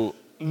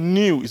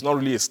 New is not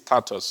really a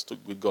status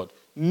with God.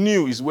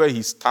 New is where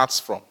he starts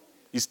from.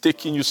 He's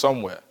taking you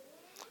somewhere.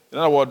 In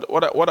other words,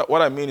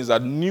 what I mean is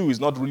that new is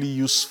not really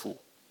useful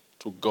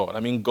to God. I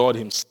mean God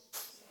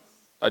himself.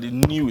 That the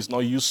new is not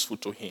useful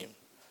to him.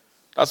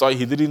 That's why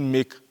he didn't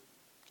make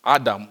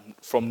Adam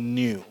from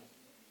new.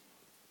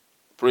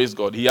 Praise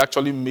God. He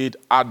actually made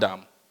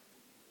Adam.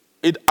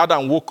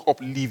 Adam woke up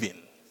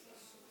living.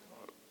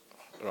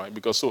 Right?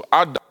 Because so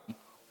Adam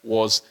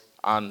was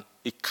a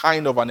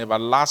kind of an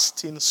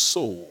everlasting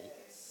soul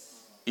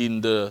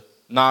in the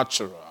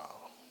natural.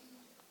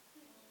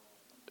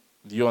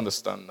 Do you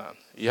understand that?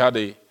 He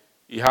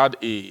had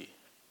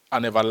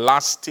an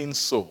everlasting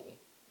soul.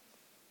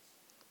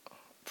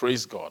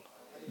 Praise God.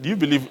 Do you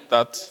believe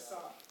that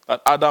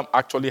Adam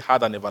actually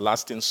had an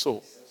everlasting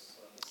soul?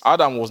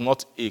 Adam was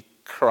not a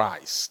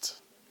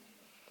Christ.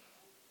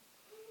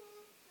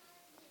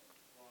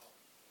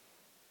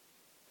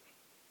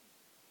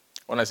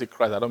 When I say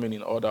Christ, I don't mean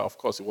in order. Of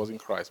course, it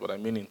wasn't Christ, but I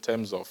mean in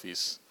terms of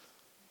his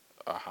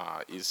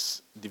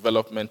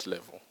development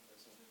level,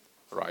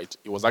 right?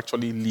 He was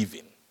actually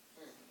living,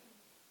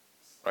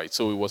 right?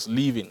 So he was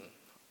living.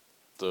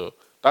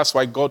 That's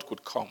why God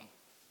could come,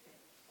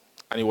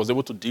 and he was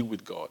able to deal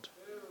with God,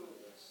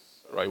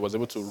 right? He was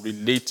able to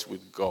relate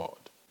with God.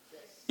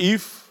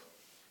 If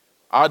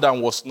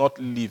Adam was not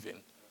living,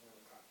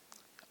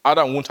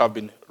 Adam wouldn't have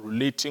been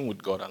relating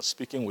with God and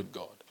speaking with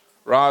God.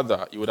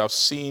 Rather, he would have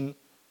seen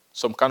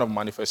some kind of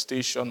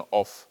manifestation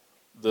of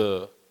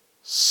the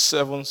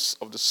seven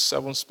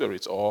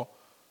spirits, or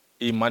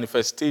a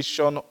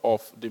manifestation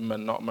of the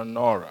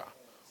menorah,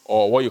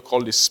 or what you call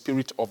the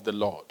Spirit of the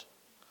Lord,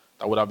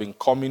 that would have been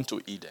coming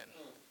to Eden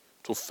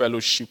to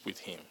fellowship with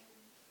him.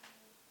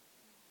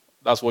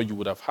 That's what you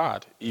would have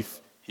had if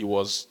it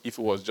was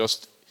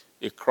just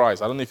a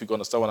Christ. I don't know if you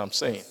understand what I'm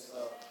saying.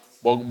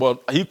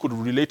 But he could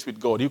relate with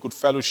God. He could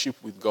fellowship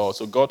with God.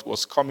 So God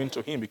was coming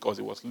to him because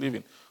he was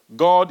living.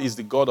 God is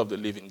the God of the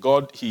living.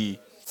 God, he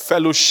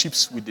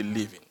fellowships with the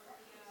living.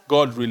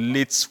 God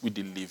relates with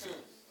the living.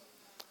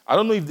 I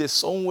don't know if there's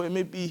somewhere,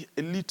 maybe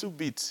a little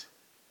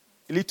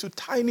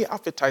tiny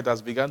appetite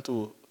has begun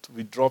to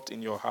be dropped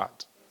in your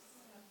heart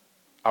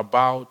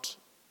about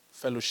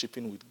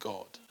fellowshipping with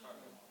God.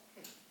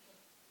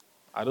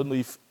 I don't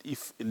know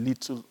if a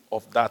little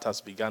of that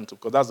has begun to,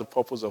 because that's the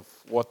purpose of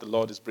what the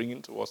Lord is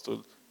bringing to us,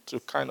 to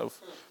kind of,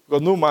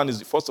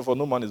 because first of all,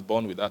 no man is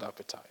born with that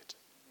appetite.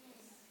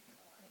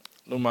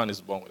 No man is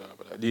born with that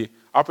appetite. The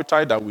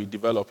appetite that we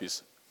develop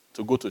is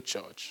to go to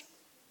church,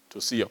 to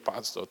see your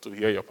pastor, to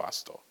hear your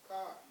pastor.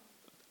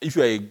 If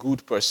you are a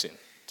good person,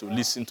 to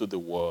listen to the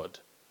word.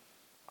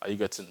 Are you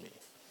getting me?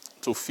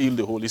 To feel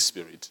the Holy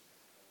Spirit.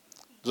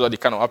 Those are the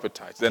kind of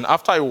appetites. Then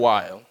after a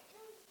while,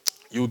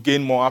 you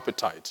gain more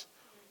appetite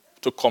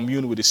to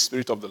commune with the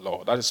Spirit of the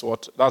Lord. That's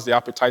the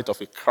appetite of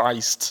a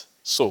Christ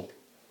soul.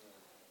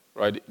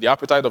 Right? The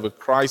appetite of a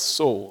Christ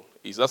soul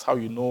that's how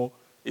you know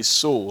a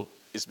soul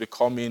is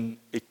becoming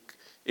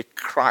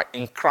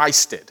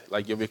Christed,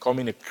 like you're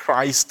becoming a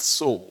Christ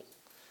soul.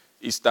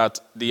 Is that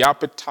the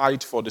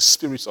appetite for the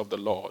spirits of the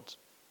Lord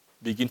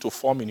begin to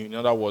form in you. In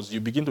other words, you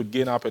begin to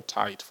gain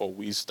appetite for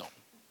wisdom.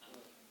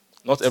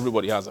 Not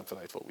everybody has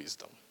appetite for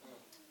wisdom.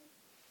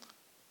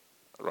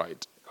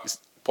 Right?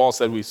 Paul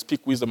said we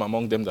speak wisdom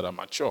among them that are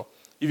mature.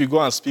 If you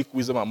go and speak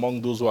wisdom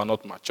among those who are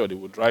not mature, they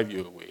will drive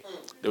you away.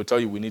 They will tell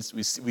you we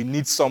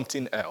need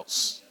something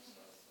else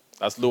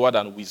that's lower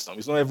than wisdom.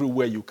 It's not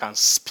everywhere you can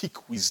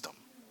speak wisdom.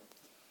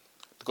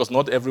 Because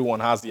not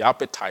everyone has the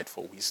appetite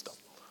for wisdom.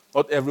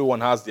 Not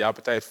everyone has the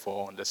appetite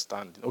for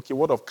understanding. Okay,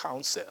 what of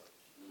counsel?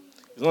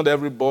 It's not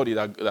everybody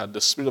that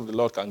the Spirit of the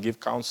Lord can give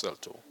counsel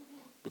to,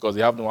 because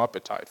they have no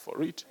appetite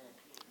for it.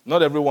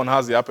 Not everyone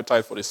has the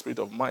appetite for the spirit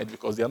of might,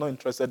 because they are not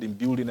interested in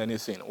building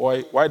anything.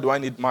 Why do I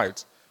need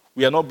might?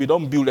 We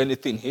don't build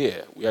anything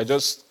here. We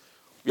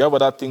have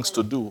other things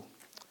to do.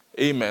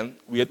 Amen.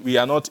 We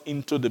are not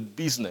into the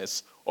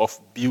business of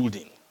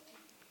building.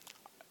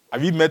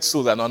 Have you met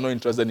souls that are not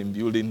interested in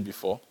building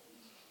before?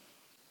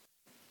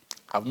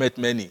 I've met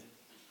many.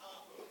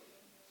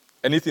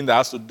 Anything that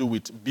has to do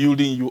with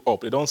building you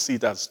up, they don't see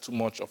it as too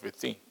much of a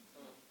thing.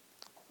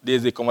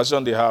 There's a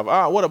conversation they have.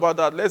 What about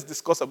that? Let's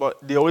discuss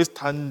about. They always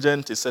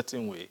tangent a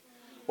certain way.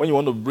 When you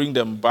want to bring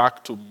them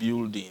back to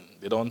building,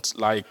 they don't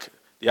like.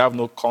 They have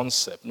no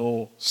concept,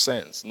 no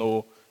sense,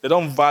 They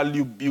don't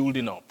value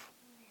building up,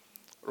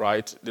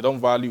 right? They don't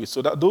value it.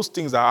 So those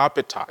things are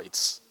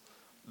appetites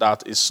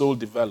that a soul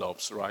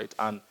develops, right?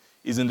 And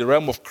it's in the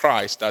realm of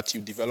Christ that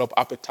you develop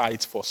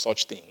appetites for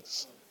such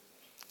things.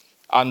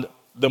 And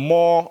the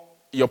more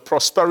your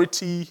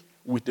prosperity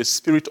with the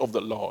Spirit of the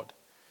Lord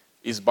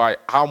is by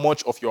how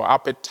much of your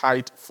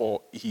appetite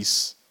for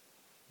his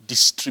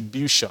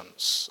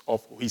distributions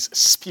of his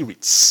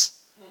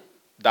spirits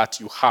that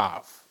you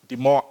have. The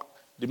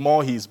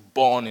more he's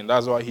burning,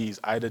 that's why he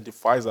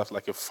identifies as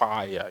like a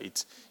fire.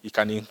 It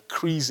can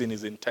increase in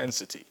his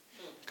intensity.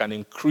 It can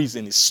increase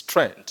in his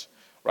strength.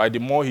 Right? The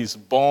more he's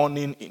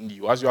burning in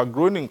you. As you are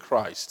growing in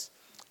Christ,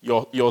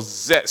 your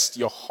zest,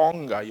 your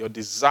hunger, your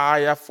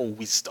desire for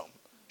wisdom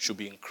should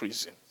be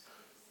increasing.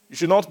 You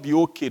should not be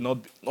okay,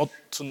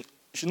 you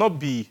should not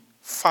be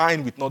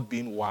fine with not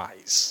being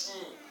wise.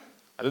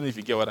 I don't know if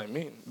you get what I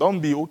mean.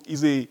 Don't be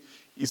okay.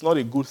 It's not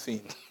a good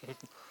thing.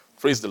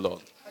 Praise the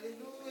Lord.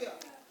 Hallelujah.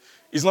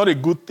 It's not a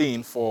good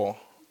thing for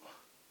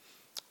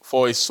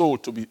a soul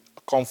to be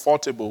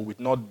comfortable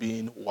with not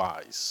being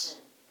wise.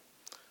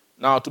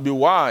 Now, to be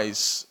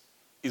wise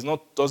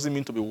doesn't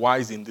mean to be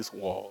wise in this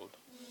world.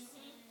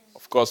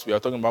 Of course, we are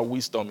talking about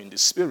wisdom in the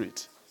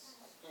spirit.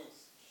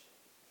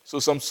 So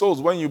some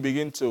souls, when you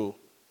begin to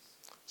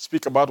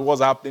speak about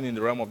what's happening in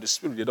the realm of the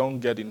spirit, they don't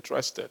get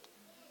interested.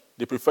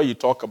 They prefer you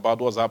talk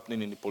about what's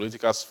happening in the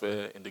political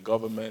sphere, in the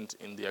government,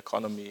 in the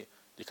economy.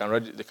 They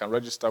can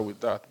register with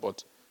that,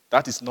 but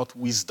that is not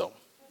wisdom.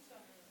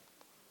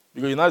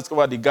 Because you now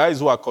discover the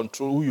guys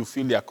who you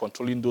feel they are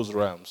controlling those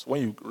realms,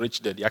 when you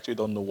reach there, they actually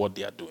don't know what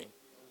they are doing.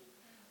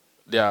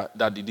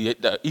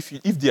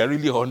 if they are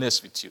really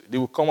honest with you, they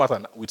will come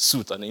out with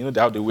suit and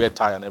they have the wear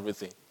tie and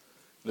everything.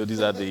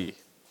 These are the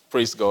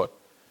praise God.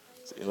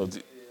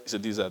 So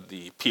these are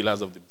the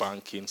pillars of the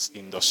banking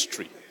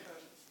industry.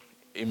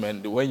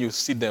 Amen. When you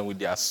see them with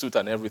their suit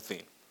and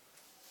everything,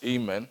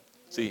 amen.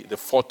 See the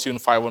Fortune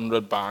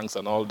 500 banks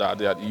and all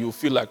that, you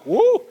feel like,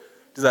 whoa,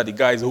 these are the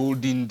guys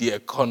holding the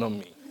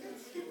economy.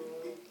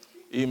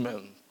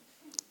 Amen.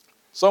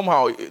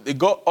 Somehow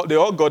they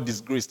all got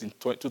disgraced in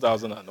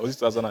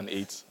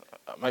 2008.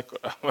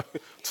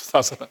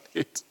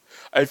 2008.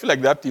 I feel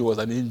like that thing was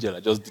an angel. I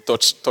just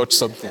touched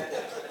something.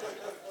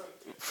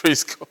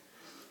 Praise God.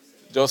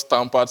 Just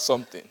tampered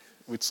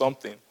with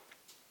something.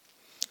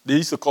 They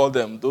used to call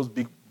them, those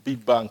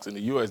big banks in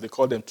the US, they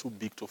call them too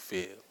big to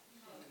fail.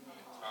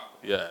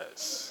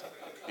 Yes.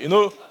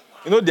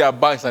 There are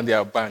banks and there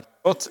are banks.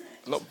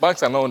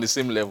 Banks are not on the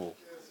same level.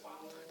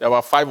 There are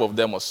about 5 of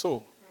them or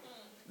so.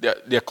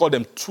 They call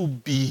them too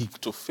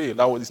big to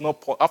fail. It's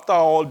not after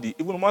all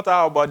even no matter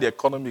how bad the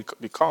economy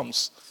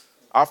becomes,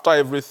 after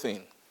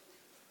everything.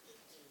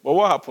 But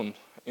what happened?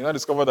 I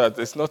discovered that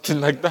there's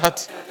nothing like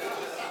that.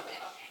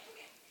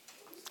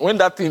 When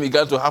that thing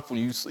began to happen,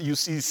 you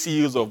see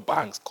CEOs of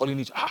banks calling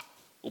each other,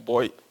 oh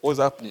boy, what's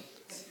happening?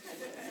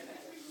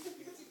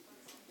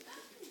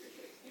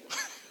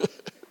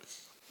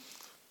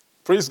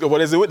 Praise God. But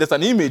there's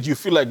an image, you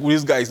feel like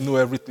these guys know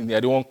everything. They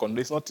are the one.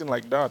 There's nothing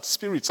like that.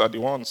 Spirits are the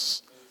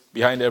ones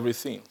behind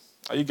everything.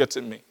 Are you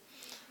getting me?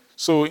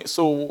 So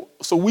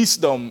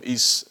wisdom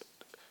is,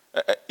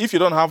 if you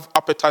don't have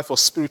appetite for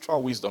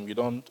spiritual wisdom, you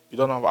don't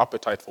have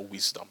appetite for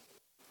wisdom.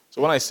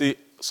 So when I say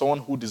someone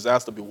who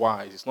desires to be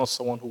wise, it's not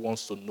someone who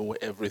wants to know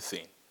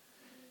everything.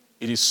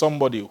 It is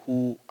somebody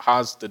who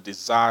has the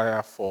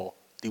desire for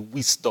the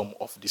wisdom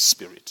of the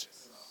Spirit,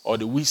 or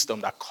the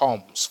wisdom that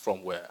comes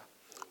from where?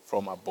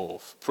 From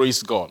above.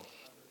 Praise God.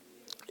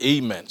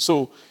 Amen.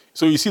 So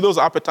you see those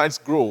appetites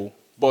grow,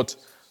 but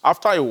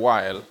after a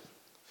while,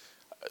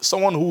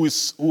 someone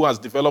who's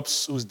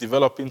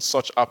developing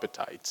such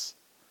appetites,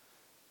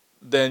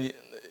 then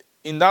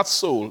in that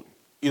soul,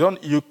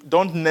 you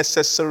don't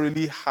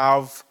necessarily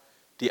have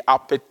the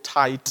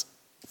appetite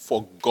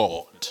for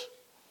God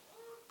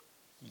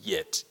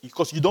yet,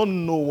 because you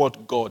don't know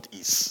what God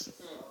is.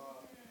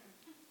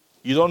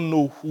 You don't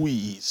know who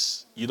He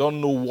is. You don't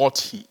know what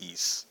He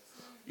is.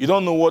 You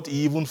don't know what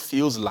He even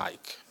feels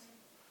like.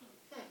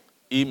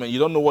 Amen. You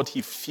don't know what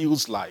He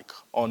feels like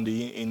in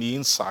the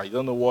inside. You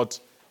don't know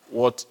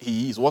what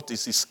He is. What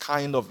is His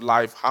kind of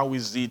life? How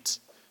is it?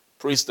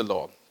 Praise the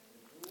Lord.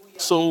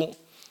 So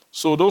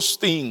those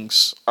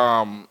things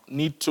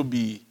need to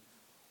be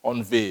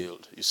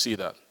unveiled. You see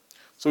that?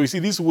 So you see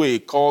this way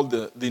called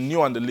the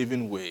new and the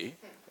living way,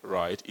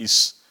 right,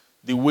 is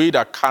the way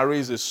that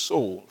carries a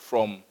soul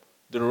from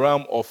the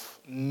realm of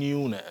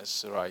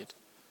newness, right,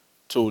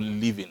 to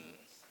living.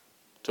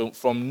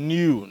 From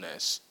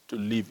newness to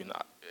living.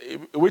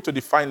 A way to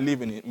define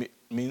living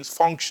means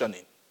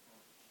functioning.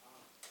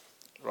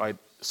 Right?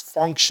 It's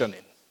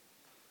functioning.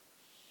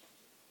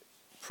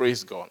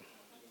 Praise God.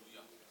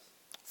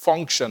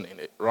 Functioning,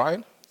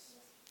 right?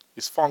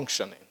 It's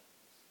functioning.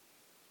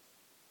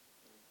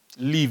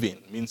 Living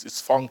means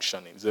it's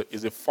functioning.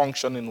 It's a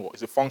functioning word.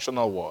 It's a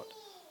functional word.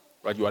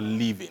 Right? You are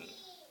living.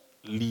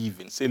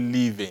 Living. Say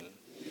living.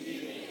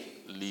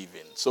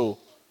 Living. So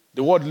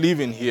the word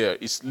living here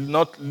is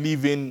not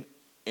living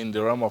in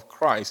the realm of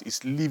Christ.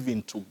 It's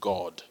living to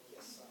God.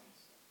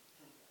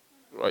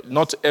 Right?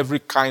 Not every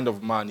kind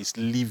of man is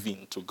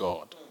living to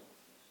God.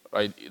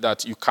 Right?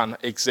 That you can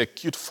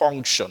execute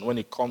function when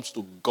it comes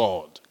to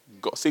God.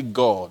 Say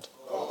God.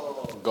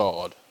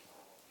 God.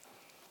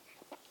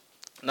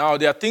 Now,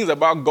 there are things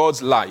about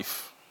God's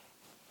life.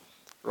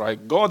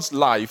 Right? God's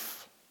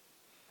life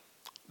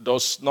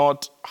does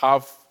not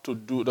have to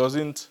do,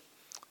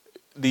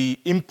 the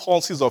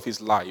impulses of His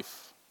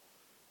life,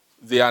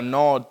 they are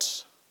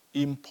not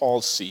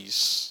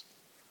impulses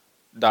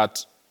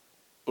that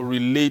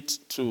relate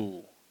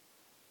to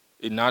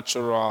a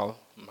natural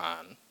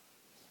man.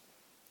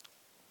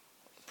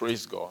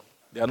 Praise God.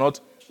 They are not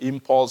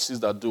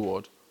impulses that do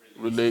what?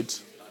 Relate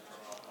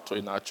to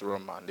a natural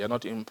man. They are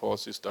not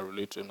impulses that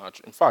relate to a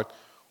natural. In fact,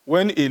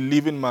 when a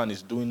living man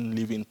is doing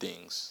living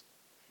things,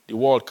 the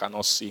world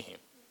cannot see him.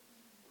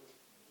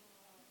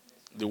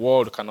 The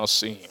world cannot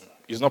see him.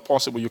 It's not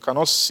possible. You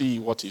cannot see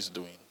what he's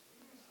doing.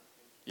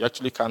 You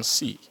actually can't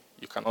see.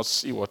 You cannot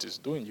see what he's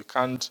doing. You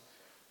can't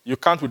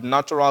with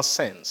natural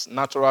sense,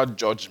 natural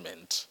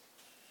judgment,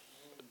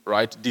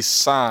 right,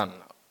 discern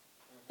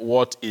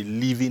what a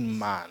living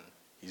man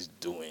is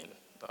doing.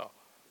 No.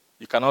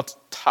 You cannot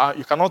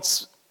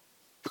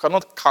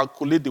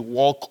calculate the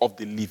work of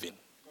the living.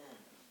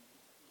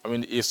 I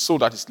mean, a soul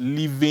that is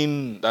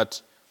living,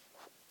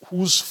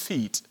 whose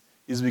feet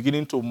is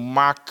beginning to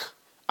mark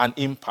an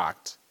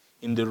impact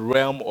in the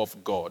realm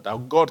of God,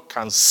 that God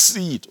can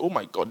see it. Oh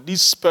my God,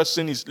 this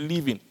person is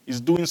living, is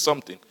doing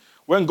something.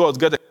 When God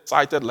gets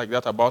excited like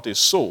that about a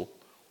soul,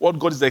 what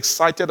God is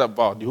excited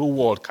about, the whole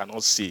world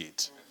cannot see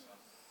it.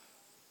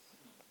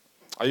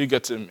 Are you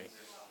getting me?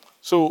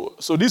 So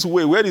this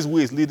way, where this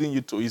way is leading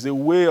you to, is a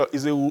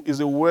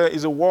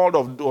world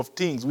of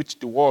things which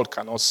the world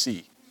cannot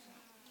see,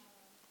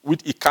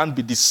 which it can't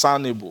be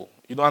discernible.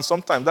 And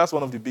sometimes that's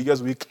one of the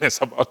biggest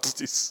weaknesses about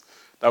this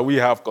that we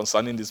have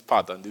concerning this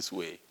path and this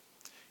way,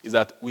 is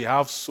that we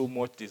have so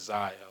much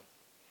desire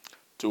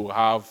to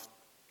have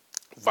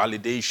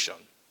validation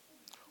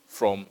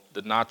from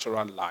the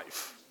natural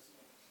life.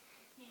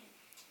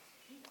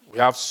 We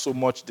have so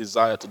much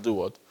desire to do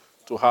what?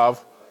 To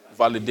have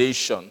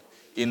validation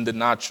in the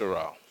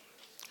natural.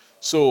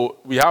 So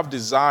we have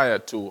desire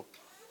to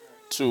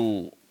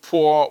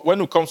pour,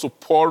 when it comes to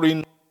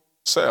pouring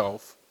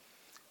ourselves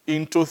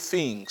into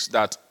things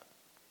that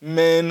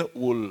men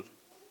will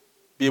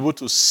be able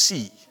to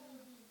see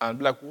and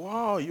be like,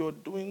 wow, you're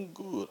doing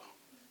good.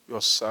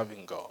 You're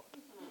serving God.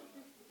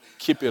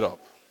 Keep it up.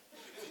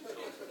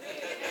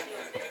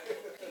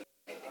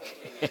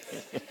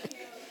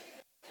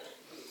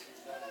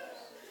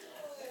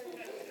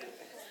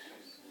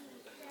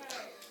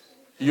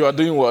 You are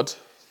doing what?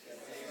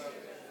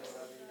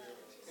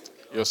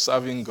 You're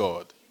serving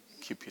God.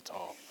 Keep it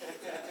up.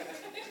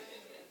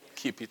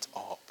 Keep it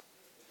up.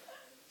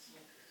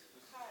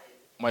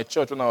 My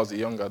church, when I was a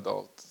young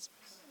adult,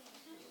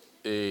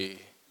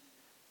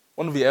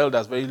 one of the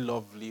elders, very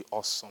lovely,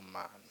 awesome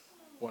man,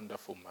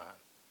 wonderful man.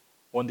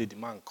 One day the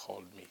man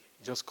called me.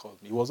 He just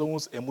called me. He was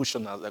almost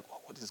emotional, like,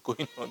 what is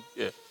going on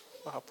here?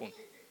 What happened?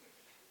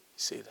 He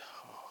said,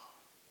 oh,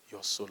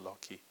 you're so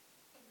lucky.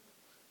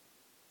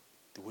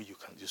 The way you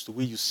can, just the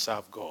way you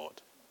serve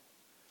God.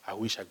 I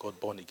wish I got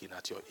born again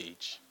at your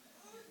age.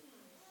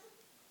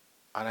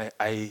 And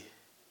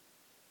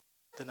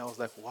then I was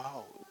like,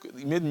 wow.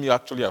 It made me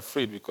actually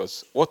afraid,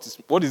 because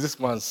what is this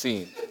man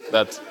saying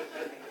that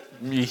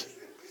me,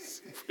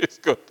 praise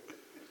God.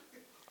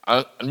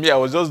 And me, I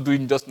was just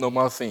doing just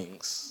normal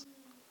things.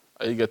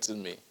 Are you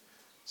getting me?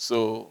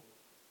 So,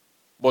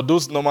 but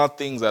those normal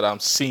things that I'm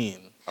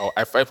seeing,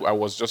 I felt I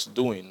was just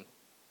doing,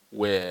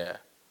 were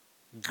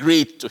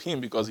great to him,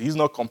 because he's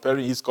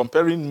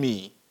comparing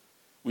me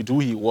with who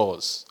he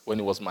was when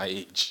he was my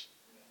age.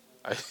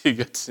 Are you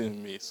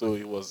getting me? So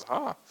it was,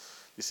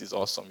 this is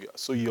awesome. You're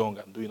so young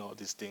and doing all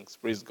these things.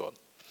 Praise God.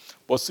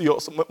 But see,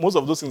 most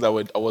of those things I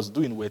was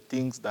doing were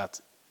things that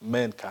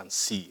men can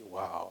see.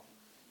 Wow.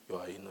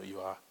 You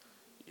are,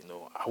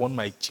 I want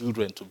my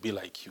children to be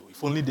like you.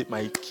 If only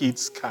my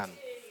kids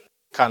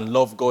can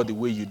love God the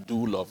way you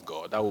do love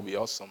God, that would be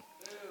awesome.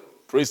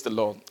 Praise the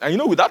Lord.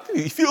 And with that,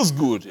 it feels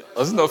good.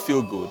 Does it not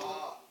feel good?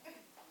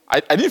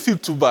 I didn't feel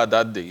too bad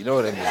that day. You know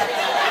what I mean?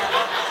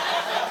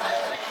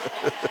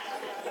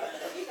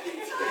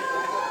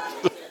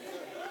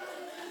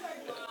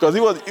 Because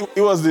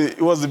he was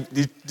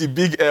the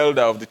big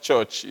elder of the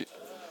church.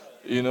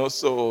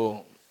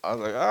 So I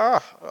was like,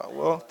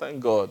 well,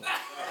 thank God.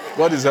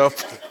 God is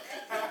helping.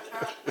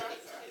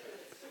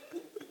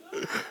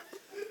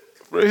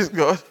 Praise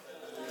God.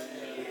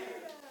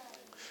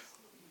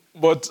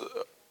 But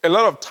a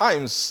lot of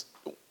times,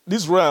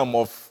 this realm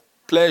of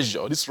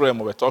pleasure, this realm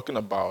we're talking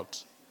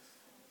about,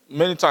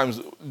 many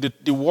times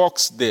the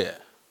works there,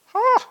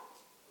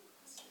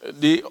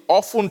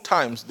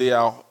 oftentimes they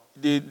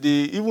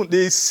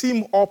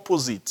seem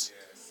opposite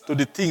to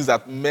the things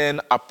that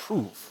men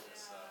approve.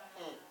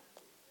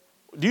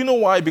 Do you know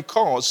why?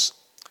 Because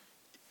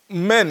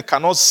men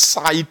cannot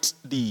cite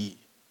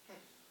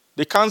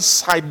they can't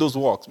cite those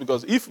works,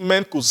 because if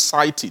men could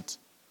cite it,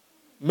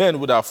 men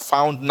would have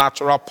found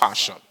natural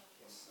passion.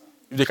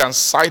 If they can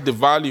cite the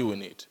value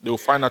in it, they will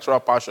find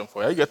natural passion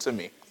for it. Are you getting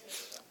me?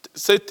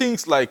 Say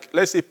things like,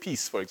 let's say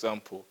peace, for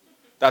example,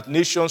 that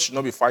nations should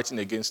not be fighting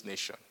against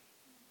nations.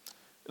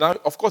 Now,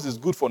 of course, it's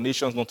good for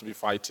nations not to be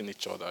fighting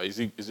each other. Is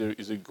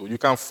it good? You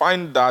can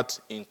find that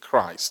in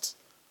Christ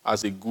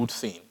as a good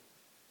thing.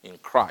 In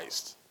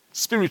Christ.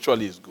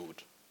 Spiritually, it's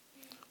good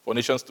for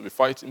nations to be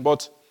fighting.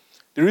 But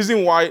the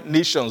reason why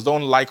nations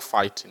don't like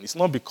fighting is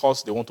not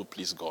because they want to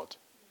please God.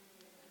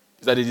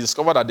 Is that they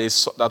discover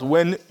that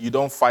when you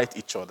don't fight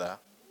each other,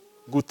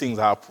 good things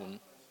happen.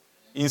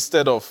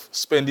 Instead of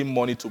spending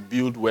money to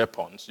build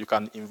weapons, you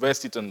can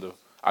invest it in the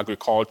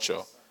agriculture,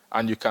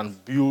 and you can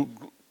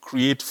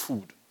create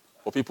food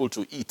for people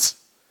to eat.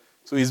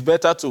 So it's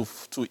better to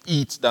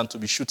eat than to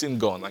be shooting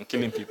guns and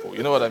killing people.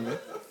 You know what I mean?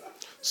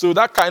 So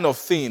that kind of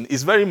thing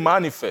is very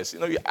manifest.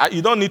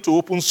 You don't need to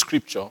open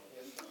scripture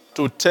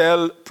to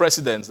tell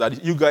presidents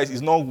that you guys,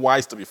 it's not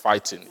wise to be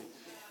fighting.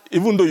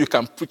 Even though you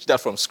can preach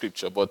that from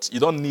scripture, but you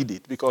don't need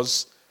it,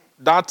 because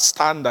that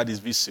standard is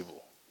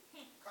visible.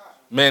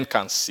 Men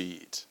can see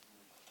it.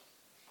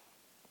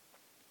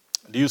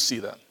 Do you see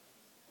that?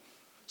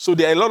 So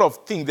there are a lot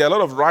of things, there are a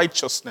lot of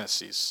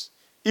righteousnesses.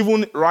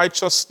 Even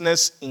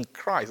righteousness in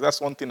Christ.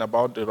 That's one thing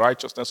about the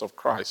righteousness of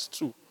Christ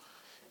too.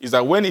 Is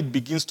that when it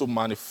begins to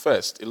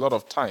manifest, a lot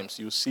of times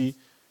you see,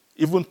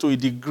 even to a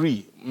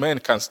degree, men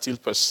can still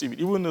perceive it,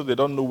 even though they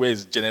don't know where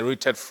it's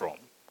generated from.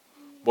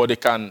 But they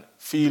can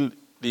feel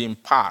the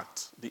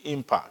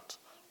impact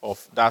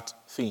of that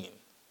thing.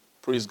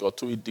 Praise God,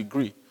 to a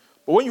degree.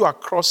 But when you are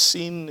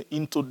crossing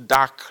into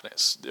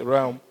darkness, the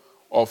realm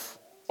of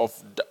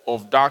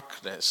of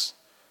darkness,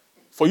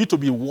 for you to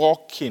be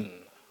walking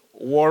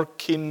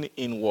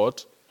in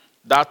what?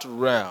 That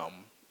realm,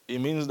 it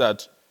means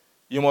that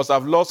you must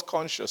have lost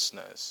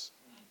consciousness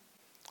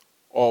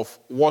of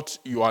what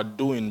you are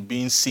doing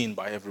being seen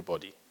by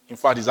everybody. In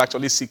fact, it's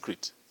actually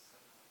secret.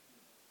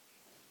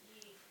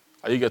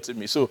 Are you getting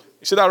me? So,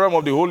 you see that realm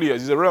of the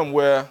holiest is a realm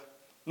where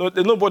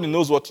nobody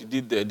knows what you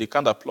did there. They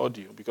can't applaud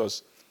you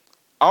because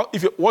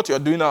what you're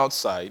doing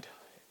outside,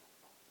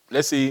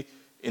 let's say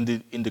in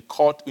the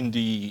court, in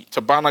the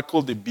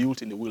tabernacle they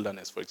built in the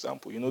wilderness, for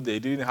example, they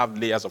didn't have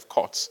layers of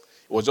courts.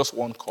 It was just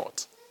one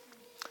court.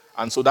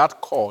 And so that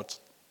court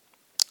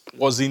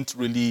wasn't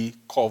really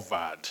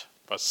covered,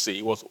 per se.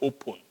 It was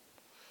open.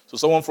 So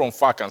someone from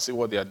far can see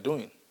what they are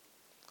doing.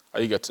 Are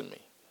you getting me?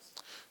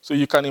 So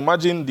you can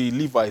imagine the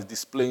Levites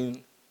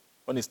displaying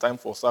when it's time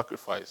for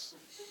sacrifice.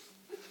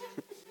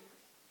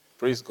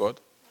 Praise God.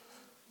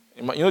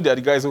 They are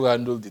the guys who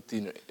handle the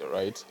thing,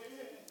 right?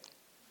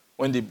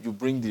 When you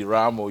bring the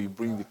ram or you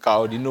bring the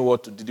cow, they know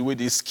what to do. The way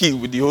they skill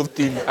with the whole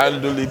thing,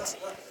 handle it.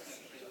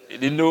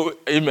 They know,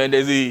 amen,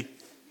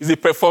 it's a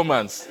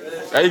performance.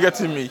 Are you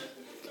getting me?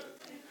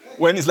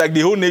 When it's like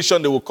the whole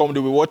nation, they will come, they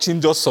will be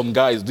watching just some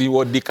guys doing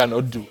what they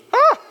cannot do.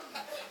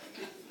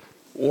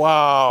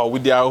 Wow,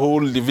 with their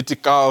whole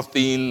Levitical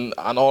thing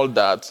and all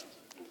that.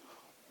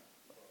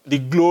 The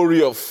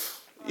glory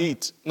of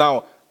it.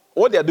 Now,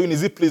 what they are doing,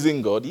 is it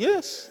pleasing God?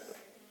 Yes.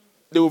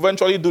 They will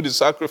eventually do the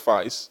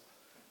sacrifice.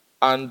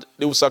 And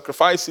they will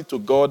sacrifice it to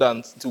God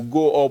and to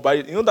go up.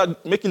 But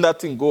that making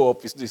that thing go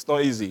up is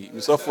not easy.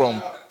 We saw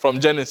from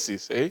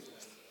Genesis,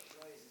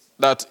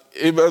 that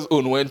Abel's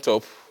own went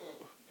up.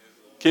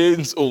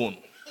 Cain's own.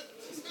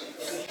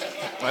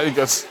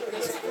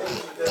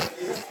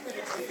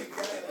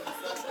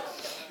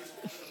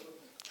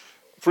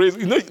 Praise,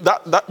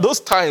 those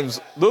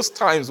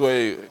times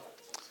where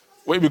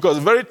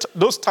because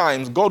those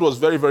times God was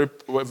very, very,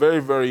 very,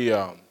 very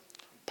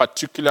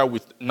particular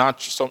with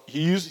natural.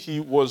 He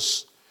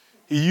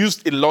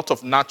used a lot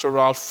of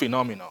natural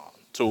phenomena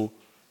to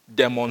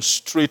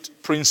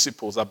demonstrate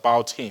principles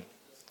about him.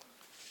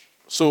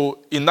 So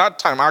in that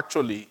time,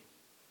 actually,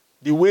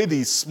 the way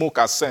the smoke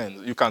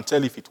ascends, you can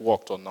tell if it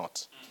worked or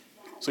not.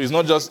 So it's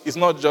not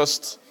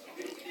just.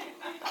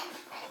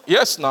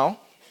 Yes, now.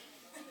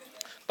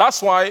 That's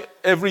why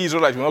every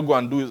Israelite will not go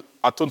and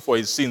atone for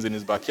his sins in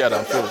his backyard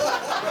and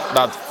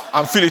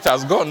feel it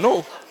has gone.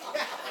 No.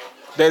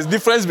 There's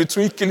difference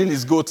between killing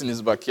his goat in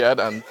his backyard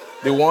and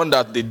the one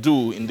that they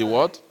do in the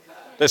world.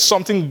 There's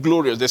something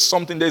glorious. There's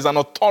an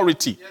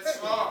authority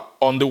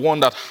on the one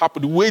that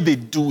happened, the way they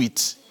do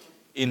it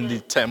in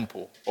the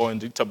temple or in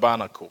the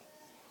tabernacle.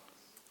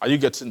 Are you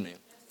getting me?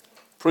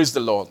 Praise the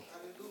Lord.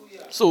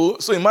 So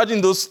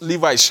imagine those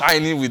Levites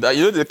shining with that.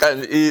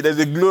 There's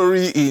a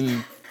glory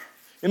in,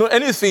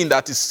 anything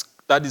that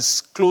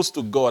is close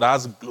to God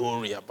has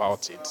glory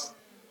about it.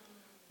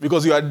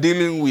 Because you are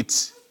dealing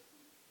with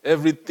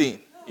everything.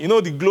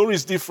 The glory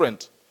is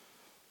different.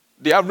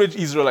 The average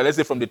Israelite, let's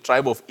say from the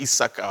tribe of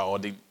Issachar or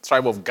the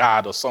tribe of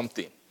Gad or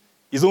something,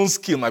 his own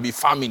skill might be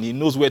farming. He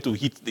knows where to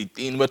hit the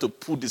thing, where to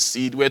put the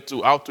seed,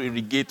 how to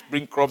irrigate,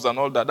 bring crops and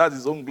all that. That's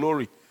his own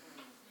glory.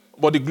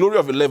 But the glory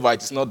of a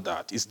Levite is not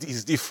that. It's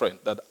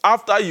different. That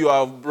after you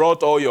have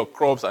brought all your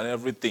crops and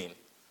everything,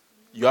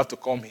 you have to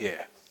come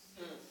here.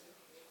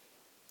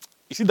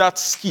 You see that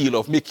skill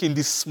of making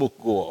this smoke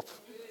go up?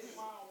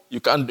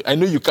 I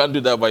know you can't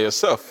do that by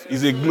yourself.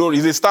 It's a glory,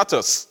 it's a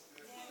status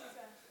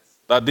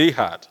that they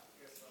had.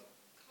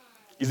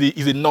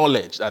 It's a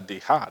knowledge that they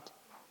had.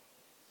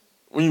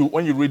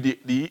 When you read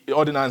the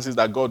ordinances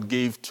that God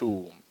gave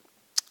to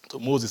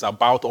Moses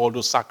about all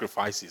those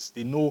sacrifices,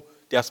 they know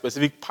there are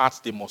specific parts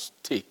they must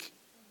take.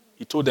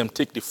 He told them,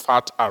 take the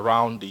fat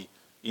around the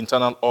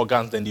internal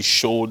organs, then the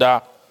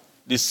shoulder,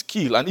 the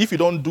skill. And if you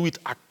don't do it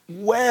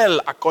well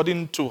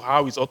according to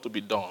how it ought to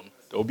be done,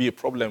 there will be a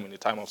problem in the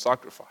time of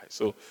sacrifice.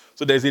 So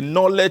there's a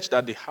knowledge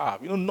that they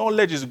have.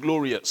 Knowledge is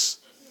glorious.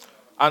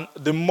 And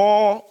the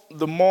more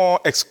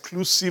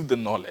exclusive the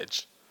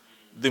knowledge,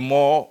 the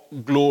more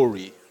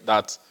glory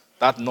that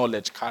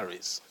knowledge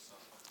carries.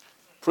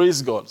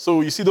 Praise God. So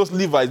you see those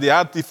Levites, they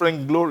had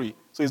different glory.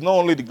 So it's not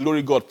only the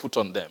glory God put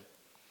on them.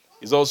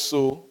 It's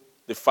also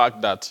the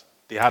fact that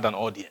they had an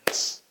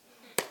audience.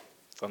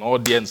 It's an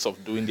audience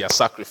of doing their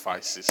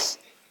sacrifices.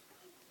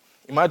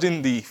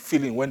 Imagine the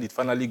feeling when it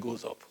finally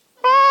goes up.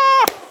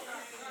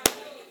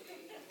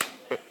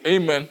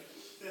 Amen.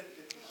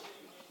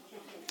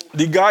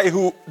 The guy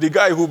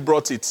who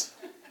brought it,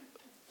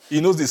 he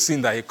knows the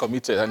sin that he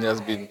committed and he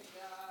has been.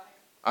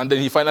 And then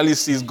he finally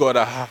sees God.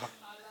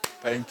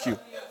 Thank you.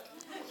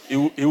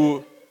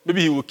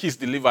 Maybe he will kiss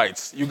the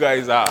Levites. You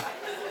guys are.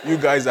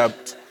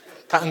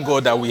 Thank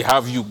God that we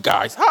have you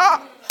guys.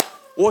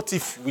 What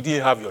if we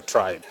didn't have your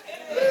tribe?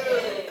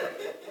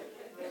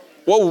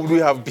 What would we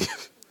have been?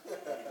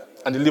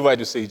 And the Levite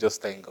will say,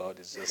 just thank God.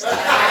 It's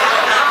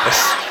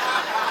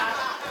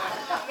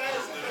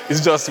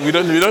just we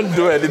don't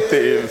do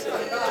anything.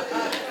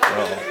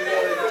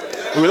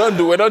 No. We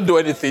don't do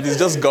anything. It's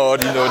just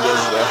God,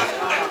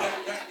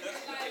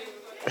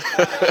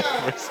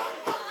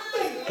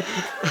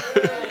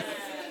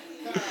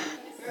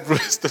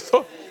 Praise the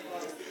Lord.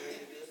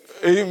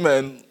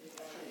 Amen.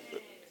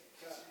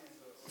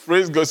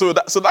 Praise God. So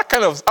that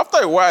kind of, after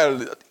a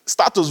while,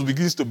 status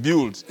begins to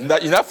build. In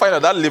that, you now find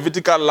out that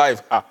Levitical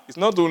life, it's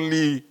not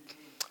only,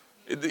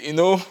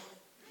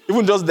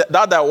 even just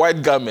that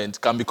white garment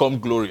can become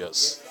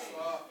glorious.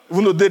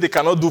 Even though they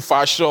cannot do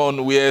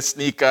fashion, wear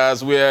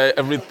sneakers, wear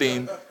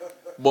everything,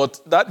 but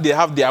that they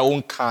have their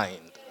own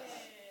kind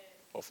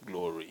of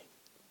glory.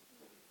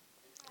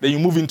 Then you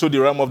move into the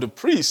realm of the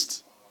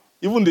priest.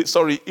 Even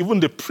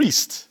the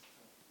priest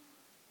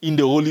in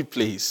the holy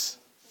place,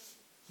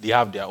 they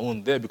have their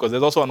own there because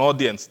there's also an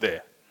audience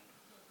there.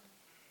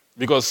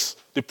 Because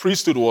the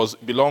priesthood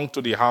belonged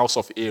to the house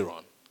of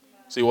Aaron.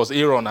 So it was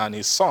Aaron and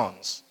his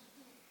sons.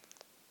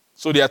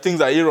 So there are things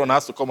that Aaron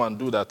has to come and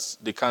do that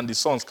the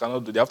sons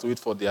cannot do. They have to wait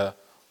for their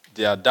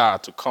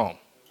dad to come.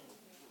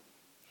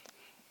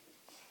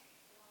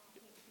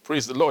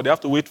 Praise the Lord. They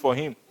have to wait for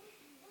him.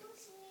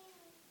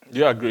 Do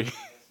you agree?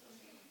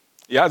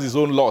 He has his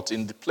own lot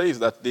in the place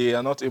that they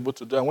are not able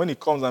to do. And when he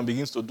comes and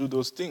begins to do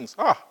those things,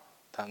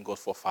 thank God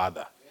for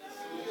Father.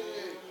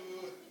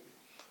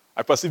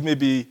 I perceive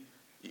maybe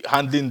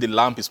handling the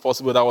lamp is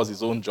possible. That was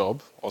his own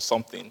job or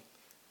something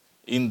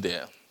in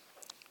there.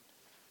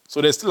 So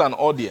there's still an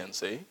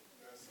audience,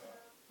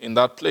 in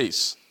that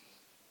place.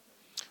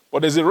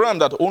 But there's a realm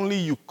that only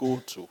you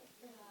go to.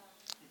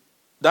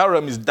 That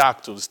realm is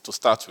dark to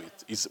start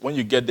with. When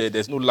you get there,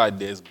 there's no light.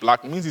 There's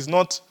black. It means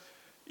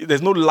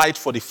there's no light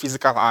for the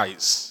physical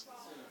eyes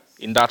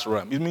in that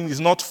realm. It means it's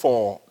not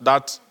for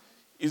that.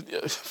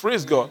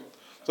 Praise God.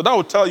 So that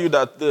will tell you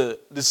that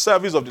the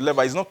service of the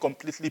Levite is not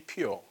completely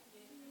pure.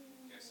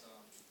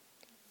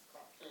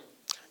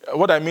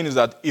 What I mean is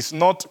that it's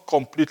not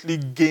completely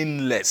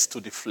gainless to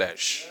the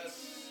flesh.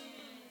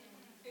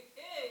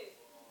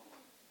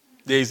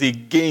 There is a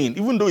gain.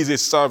 Even though it's a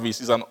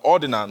service, it's an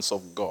ordinance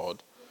of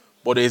God,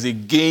 but there is a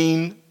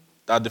gain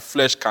that the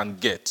flesh can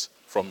get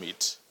from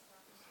it.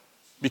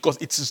 Because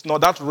it is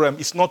not that realm,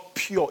 it's not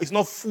pure, it's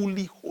not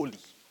fully holy.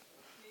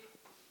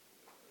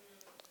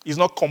 It's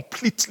not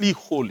completely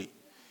holy.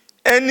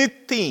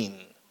 Anything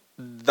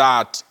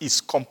that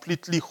is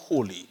completely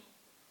holy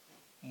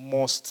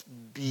must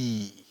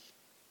be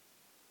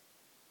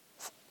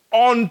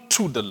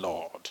unto the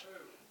Lord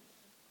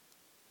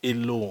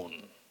alone.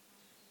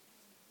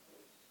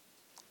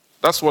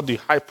 That's what the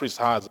high priest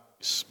has on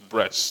his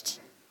breast.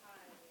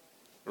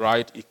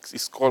 Right?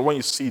 It's called, when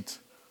you see it,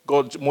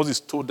 Moses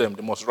told them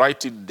they must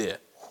write it there.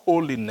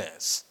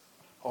 Holiness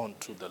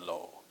unto the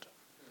Lord.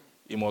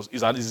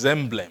 It's his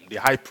emblem, the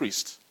high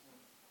priest.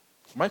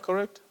 Am I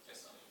correct?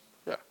 Yes,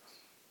 yeah.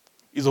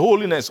 It's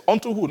holiness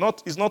unto who?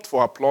 It's not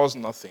for applause,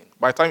 nothing.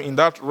 By the time in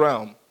that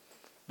realm,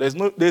 there's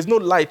no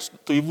light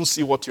to even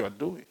see what you are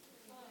doing.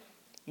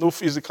 No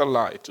physical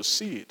light to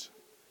see it.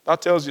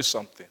 That tells you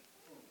something.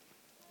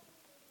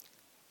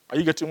 Are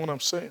you getting what I'm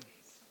saying?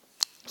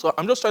 So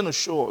I'm just trying to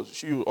show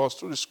us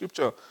through the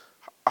scripture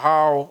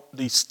how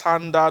the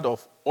standard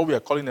of what we are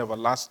calling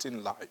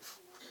everlasting life,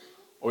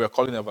 or we are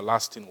calling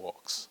everlasting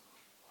works,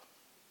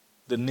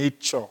 the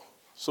nature.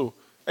 So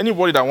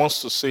anybody that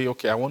wants to say,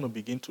 okay, I want to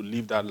begin to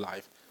live that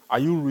life, are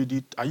you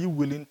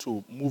willing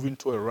to move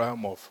into a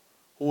realm of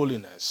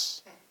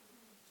holiness?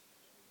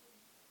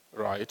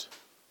 Right?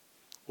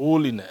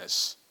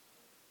 Holiness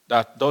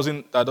a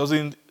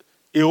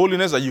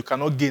holiness that you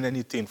cannot gain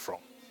anything from.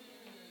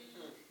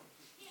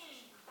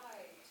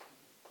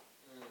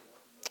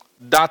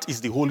 That is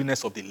the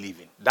holiness of the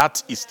living.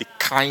 That is the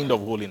kind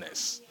of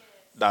holiness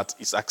that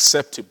is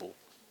acceptable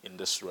in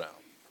this realm.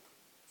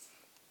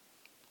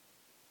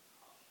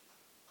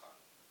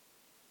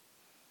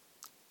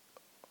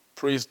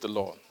 Praise the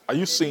Lord. Are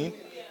you seeing?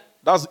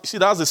 That's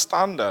the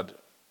standard.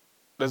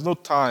 There's no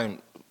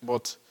time,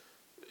 but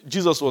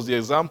Jesus was the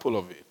example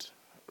of it,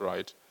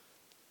 right?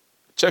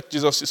 Check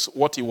Jesus,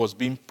 what he was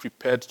being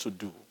prepared to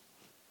do.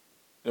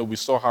 We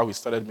saw how he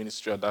started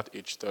ministry at that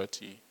age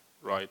 30,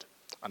 right?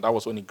 And that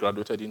was when he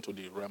graduated into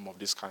the realm of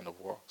this kind of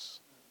works.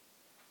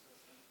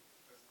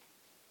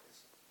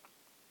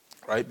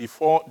 Right?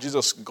 Before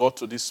Jesus got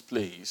to this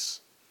place,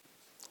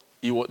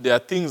 there are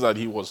things that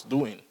he was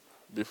doing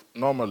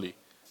normally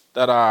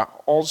that are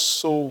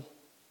also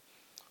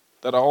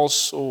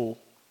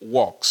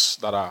works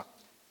that are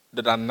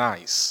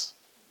nice,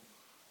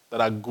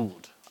 that are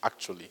good,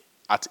 actually,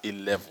 at a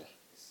level,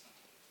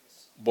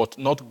 but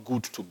not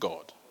good to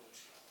God.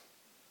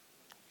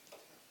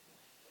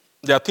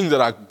 There are things that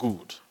are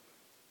good,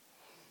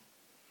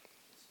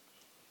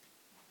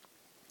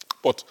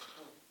 but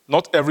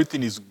not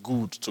everything is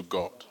good to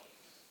God.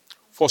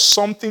 For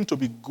something to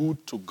be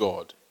good to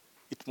God,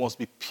 it must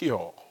be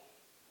pure.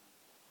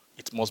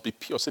 It must be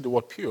pure. Say the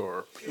word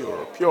pure.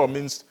 Pure. Pure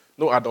means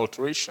no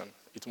adulteration.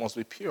 It must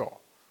be pure.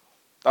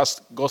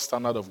 That's God's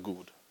standard of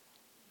good.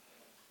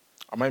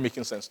 Am I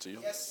making sense to you?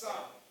 Yes, sir.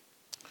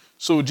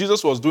 So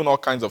Jesus was doing all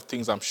kinds of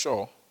things, I'm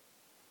sure.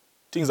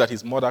 Things that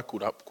his mother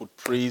could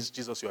praise.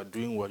 Jesus, you are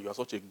doing well. You are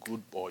such a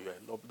good boy. You are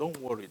in love. Don't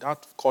worry.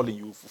 That calling,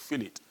 you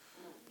fulfill it.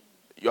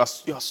 You are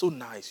so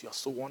nice. You are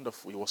so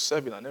wonderful. He was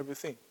serving and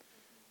everything.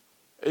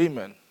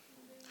 Amen.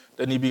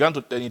 Then he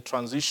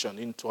transitioned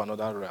into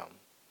another realm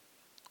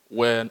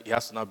where he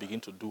has to now begin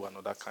to do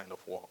another kind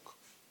of work.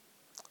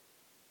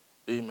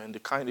 Amen. The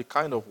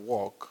kind of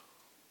work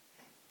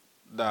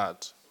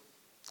that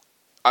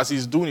as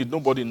he's doing it,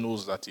 nobody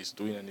knows that he's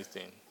doing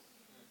anything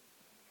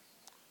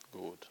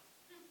good.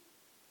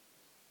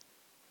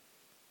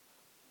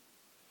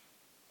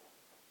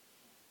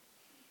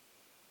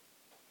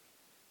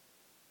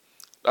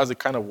 That's the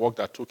kind of work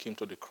that took him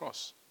to the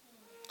cross.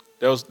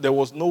 There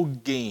was no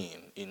gain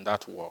in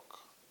that work.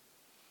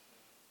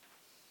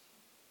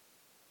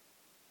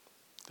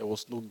 There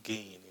was no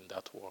gain in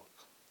that work.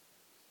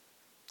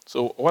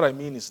 So what I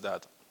mean is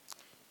that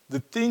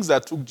the things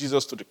that took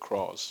Jesus to the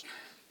cross,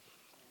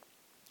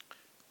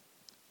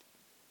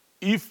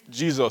 if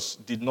Jesus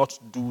did not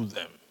do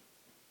them,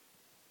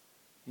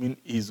 I mean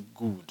is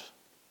good.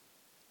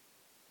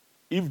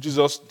 If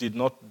Jesus did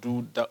not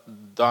do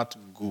that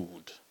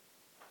good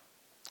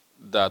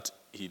that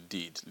he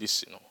did,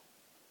 listen.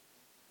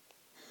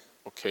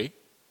 Okay?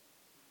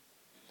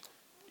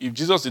 If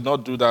Jesus did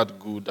not do that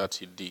good that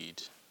he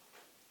did,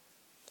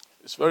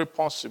 it's very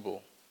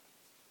possible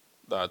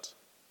that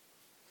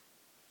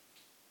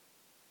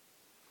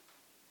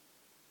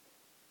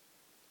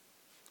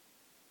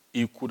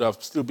he could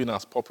have still been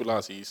as popular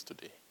as he is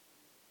today.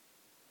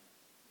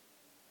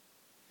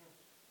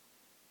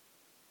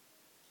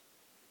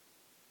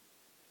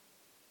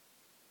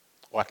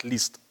 Or at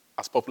least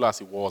as popular as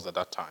he was at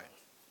that time.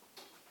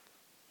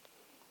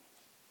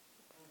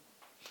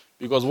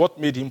 Because what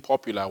made him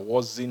popular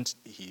wasn't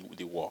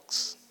the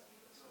works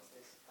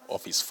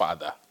of his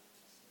father.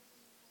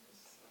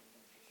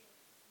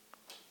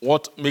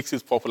 What makes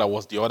it popular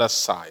was the other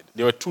side.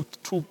 There were two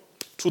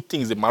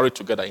things they married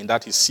together in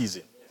that his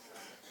season.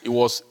 It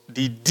was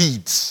the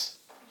deeds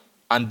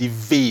and the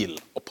veil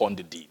upon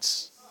the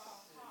deeds.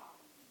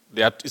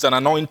 It's an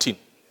anointing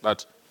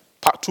that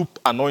two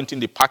anointing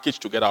they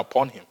packaged together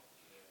upon him.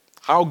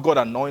 How God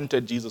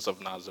anointed Jesus of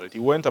Nazareth. He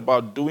went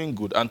about doing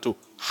good and to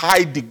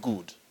hide the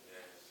good.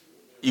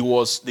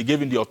 They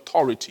gave him the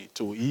authority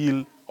to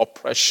heal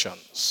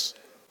oppressions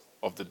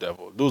of the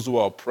devil. Those who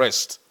are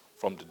oppressed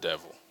from the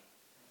devil.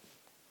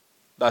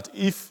 That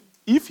if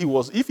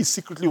he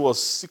secretly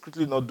was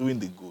not doing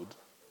the good,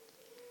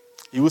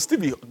 he would still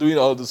be doing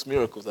all those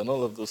miracles and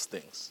all of those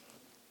things.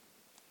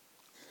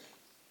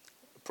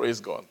 Praise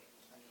God.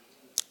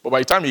 But by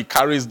the time he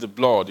carries the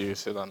blood, he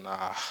said,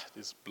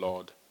 this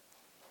blood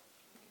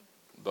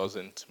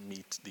doesn't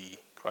meet the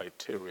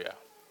criteria.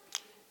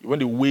 When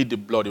they weigh the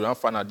blood, you will not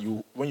find out.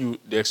 When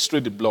they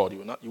extract the blood,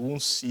 you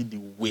won't see the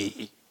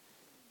way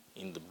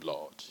in the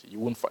blood. You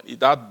won't find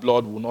that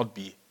blood will not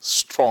be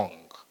strong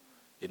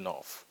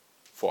enough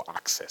for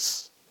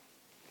access.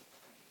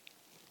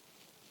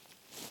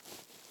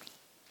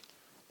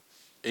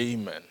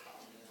 Amen.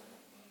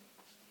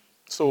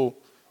 So,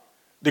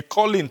 the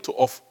calling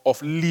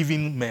of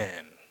living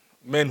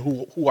men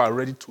who are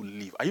ready to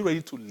live. Are you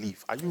ready to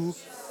live? Are you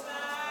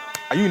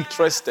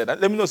interested? Let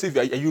me know if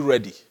are you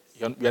ready.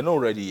 We are not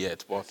ready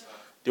yet, but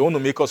they want to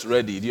make us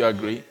ready. Do you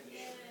agree?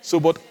 So,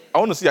 but I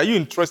want to see, are you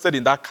interested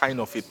in that kind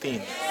of a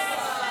thing?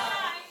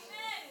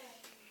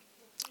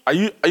 Are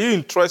you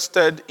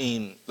interested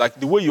in, like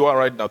the way you are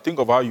right now, think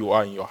of how you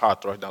are in your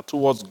heart right now,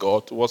 towards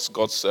God, towards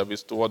God's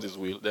service, towards his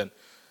will. Then,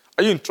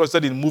 are you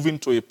interested in moving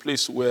to a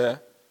place where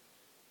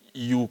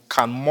you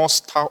can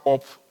muster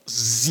up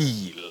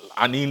zeal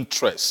and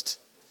interest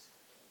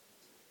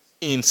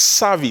in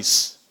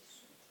service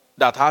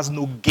that has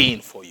no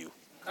gain for you?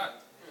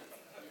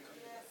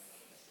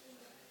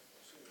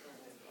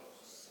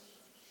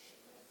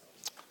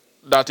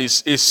 That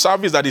is a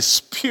service that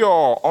is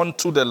pure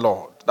unto the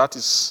Lord. That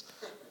is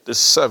the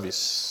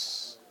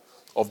service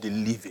of the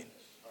living.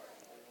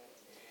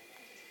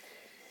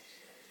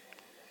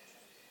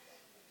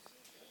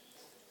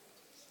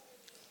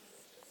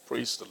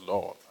 Praise the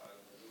Lord.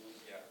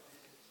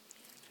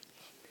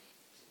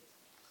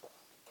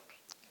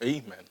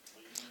 Amen.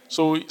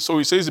 So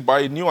he says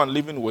by a new and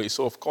living way.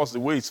 So of course the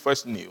way is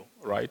first new,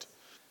 right?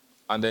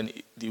 And then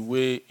the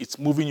way it's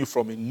moving you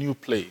from a new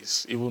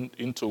place even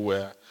into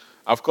where,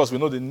 of course we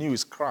know the new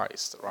is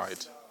Christ,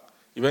 right?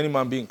 If any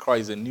man be in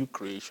Christ, a new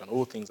creation,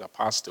 all things are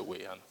passed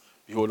away and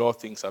behold, all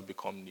things have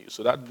become new.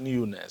 So that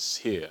newness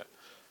here,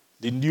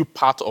 the new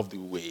part of the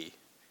way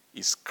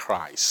is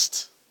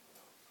Christ.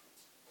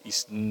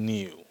 Is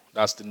new.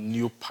 That's the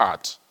new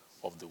part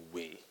of the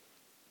way.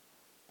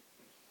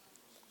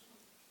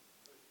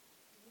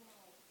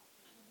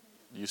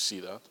 Do you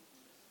see that?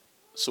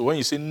 So when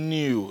you say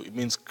new, it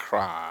means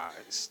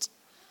Christ.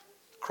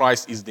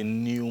 Christ is the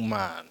new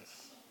man.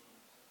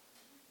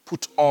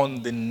 Put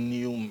on the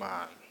new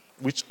man,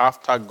 which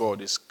after God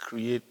is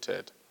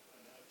created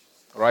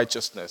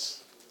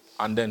righteousness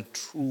and then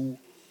true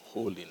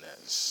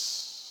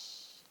holiness.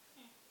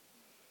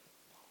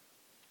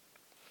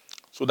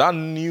 So that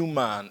new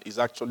man is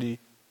actually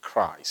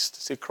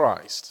Christ. Say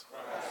Christ.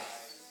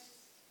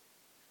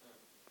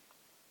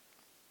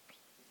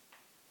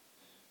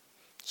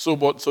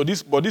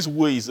 But this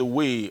way is a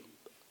way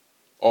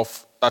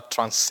of that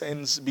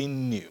transcends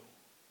being new.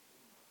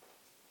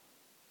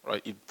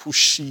 Right? It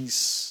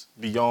pushes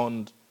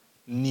beyond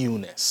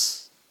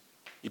newness.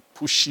 It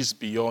pushes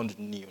beyond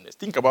newness.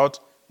 Think about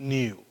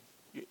new.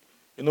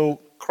 You know,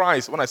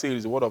 Christ, when I say it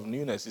is a word of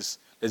newness,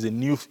 there's a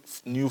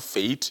new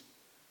faith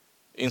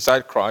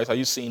inside Christ. Are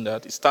you seeing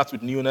that? It starts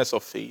with newness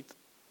of faith.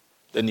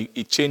 Then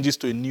it changes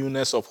to a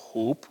newness of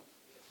hope.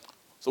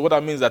 So what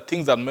that means is that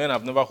things that men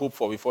have never hoped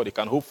for before, they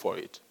can hope for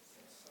it.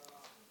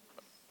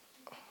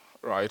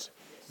 Right?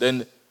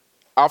 Then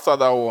after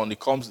that one,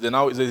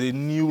 there's a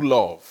new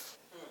love.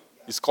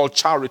 It's called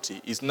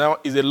charity. It's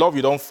a love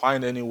you don't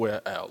find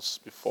anywhere else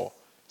before.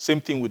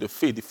 Same thing with the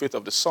faith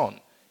of the Son.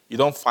 You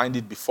don't find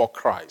it before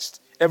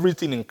Christ.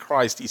 Everything in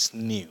Christ is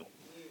new.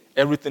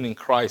 Everything in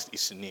Christ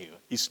is new.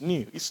 It's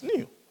new. It's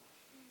new.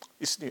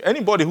 It's new.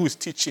 Anybody who is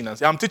teaching and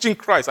say, I'm teaching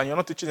Christ, and you're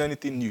not teaching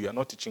anything new, you're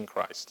not teaching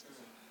Christ.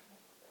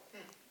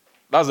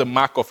 That's the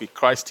mark of a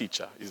Christ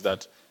teacher, is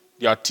that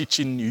they are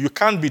teaching new. You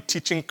can't be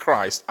teaching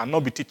Christ and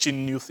not be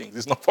teaching new things.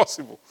 It's not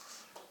possible.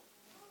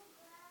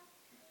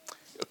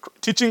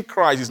 Teaching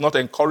Christ is not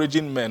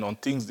encouraging men on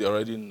things they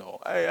already know.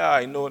 Hey,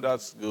 I know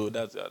that's good.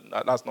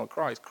 That's not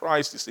Christ.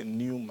 Christ is a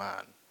new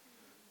man.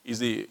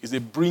 Is a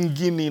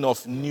bringing in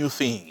of new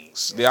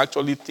things. They're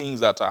actually things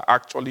that are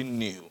actually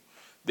new.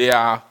 They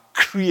are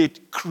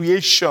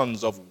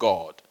creations of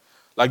God.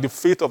 Like the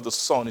faith of the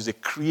Son is a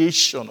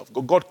creation of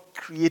God. God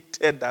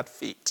created that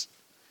faith.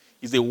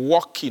 It's a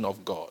working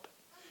of God.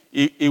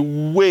 A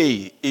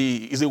way,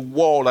 is a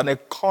world, an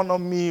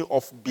economy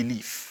of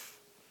belief.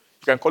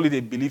 You can call it a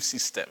belief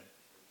system.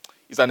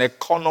 It's an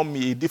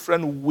economy, a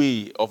different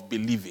way of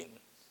believing.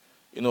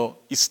 You know,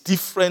 it's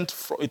different.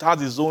 It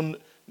has its own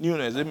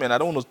newness. Amen. I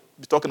don't want to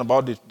be talking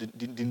about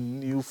the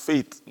new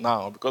faith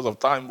now because of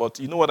time, but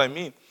you know what I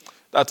mean?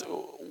 That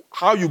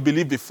how you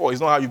believe before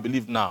is not how you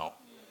believe now.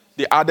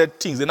 They added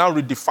things. They now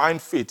redefine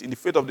faith. In the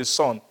faith of the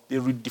Son, they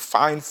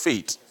redefine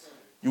faith.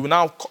 You will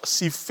now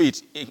see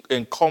faith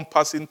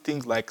encompassing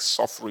things like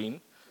suffering,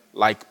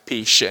 like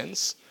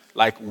patience,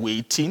 like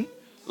waiting,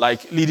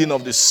 like leading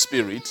of the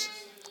Spirit,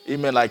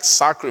 amen, like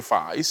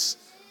sacrifice.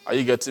 Are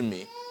you getting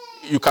me?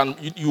 You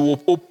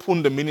will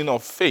open the meaning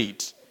of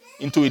faith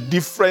into a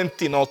different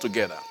thing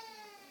altogether.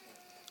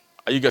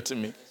 Are you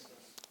getting me?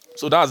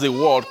 So that's the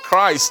word.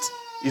 Christ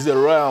is a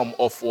realm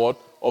of what?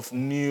 Of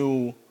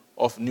new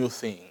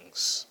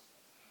things.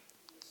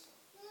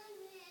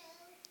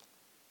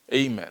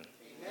 Amen.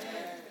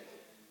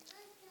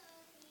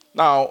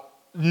 Now,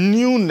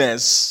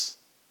 newness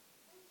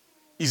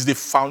is the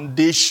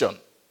foundation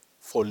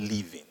for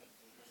living.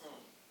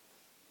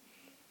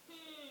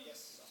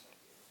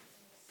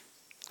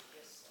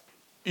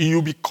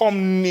 You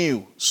become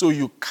new so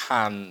you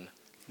can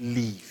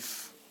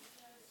live.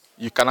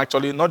 You can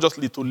actually not just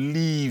live, to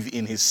live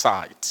in his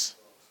sight.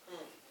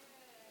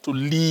 To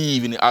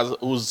live in,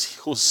 as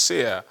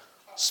Hosea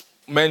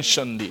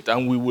mentioned it,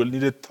 and we will,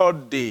 in the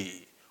third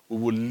day, we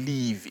will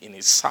live in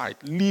his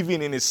sight.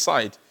 Living in his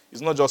sight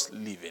is not just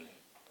living,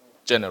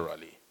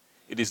 generally.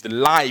 It is the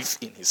life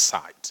in his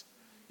sight.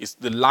 It's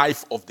the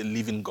life of the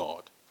living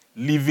God.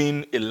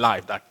 Living a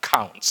life that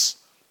counts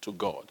to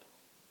God.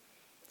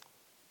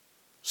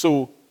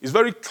 So it's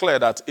very clear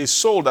that a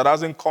soul that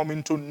hasn't come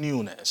into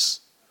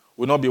newness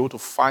will not be able to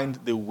find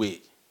the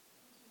way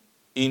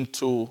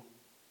into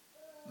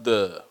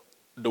the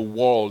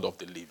world of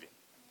the living.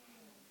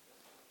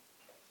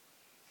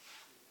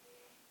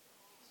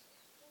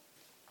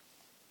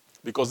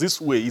 Because this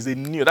way is a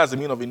new, that's the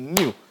meaning of a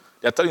new.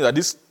 They're telling you that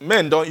this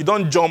men you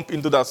don't jump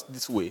into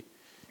this way.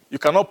 You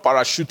cannot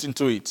parachute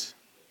into it.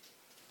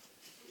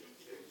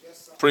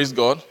 Praise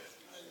God.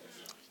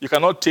 You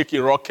cannot take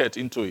a rocket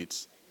into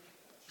it.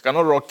 You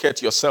cannot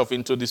rocket yourself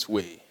into this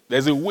way.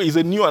 There's a way, it's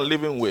a new and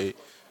living way.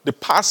 The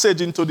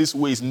passage into this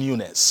way is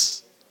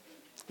newness.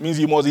 It means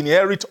you must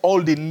inherit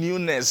all the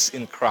newness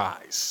in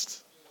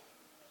Christ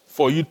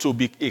for you to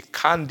be a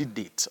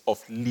candidate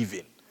of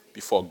living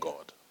before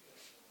God.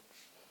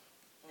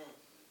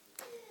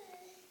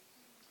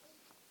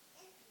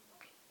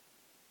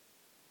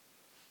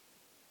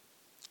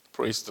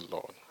 Praise the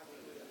Lord.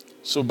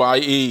 So by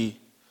a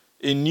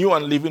new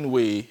and living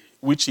way,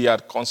 which he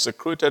had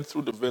consecrated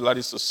through the veil, that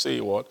is to say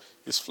what?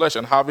 His flesh,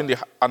 and having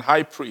an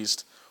high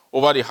priest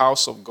over the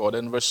house of God.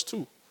 And verse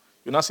 2,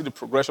 you now see the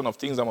progression of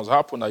things that must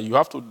happen, that you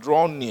have to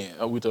draw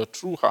near with a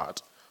true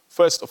heart,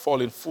 first of all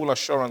in full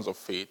assurance of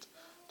faith.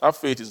 That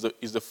faith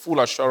is the full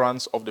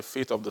assurance of the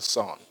faith of the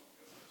Son.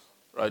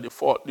 Right?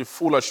 The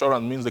full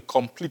assurance means the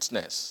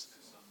completeness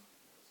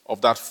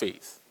of that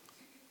faith.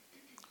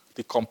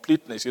 The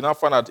completeness. You now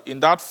find that in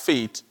that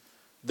faith,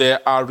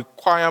 there are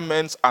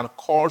requirements and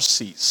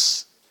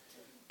courses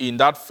in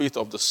that faith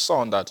of the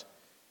Son that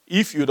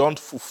if you don't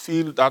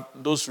fulfill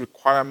those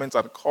requirements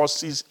and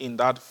courses in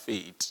that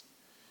faith,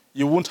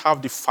 you won't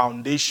have the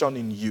foundation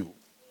in you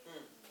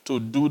to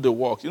do the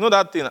work. You know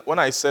that thing, when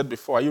I said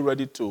before, are you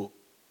ready to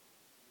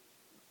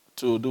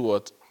do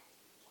what?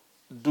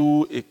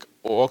 Do a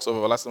works of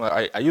everlasting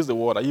life. I use the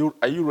word,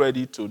 are you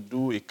ready to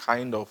do a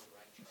kind of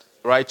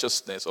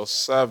righteousness or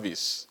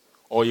service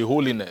or a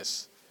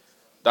holiness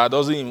that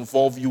doesn't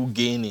involve you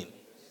gaining.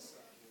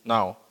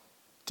 Now,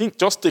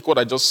 just take what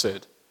I just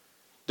said,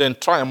 then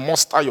try and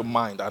muster your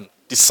mind and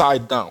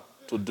decide now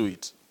to do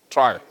it.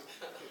 Try.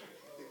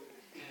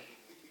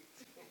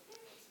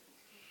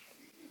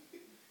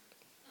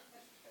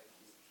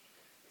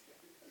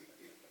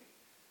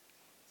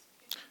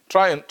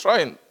 Try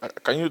and,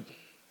 can you,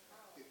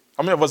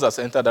 how many of us has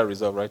entered that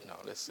reserve right now?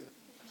 Let's see.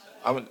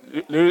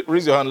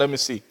 Raise your hand, let me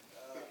see.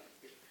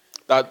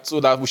 So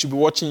that we should be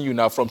watching you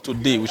now from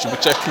today. We should be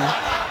checking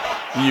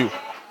you.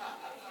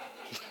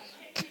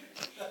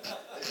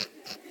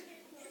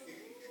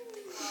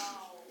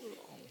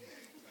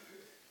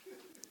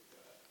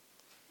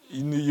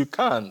 You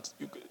can't.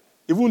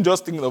 Even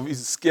just thinking of it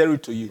is scary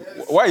to you.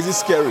 Why is it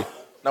scary?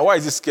 Now, why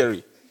is it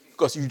scary?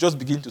 Because you just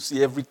begin to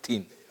see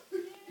everything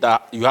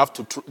that you have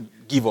to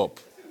give up.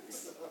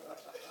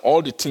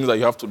 All the things that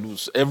you have to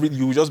lose.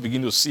 You just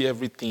begin to see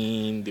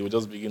everything. They will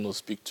just begin to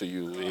speak to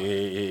you.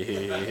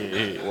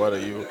 Hey, what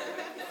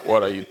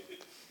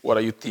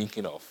are you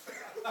thinking of?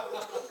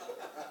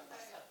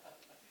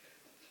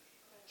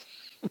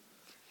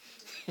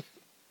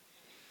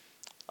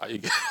 Are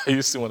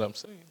you seeing what I'm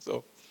saying?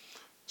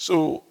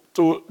 So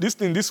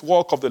this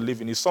walk of the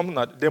living is something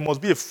that there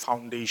must be a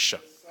foundation.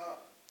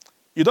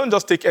 You don't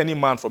just take any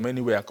man from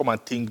anywhere and come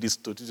and think this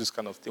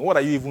kind of thing. What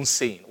are you even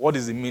saying? What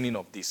is the meaning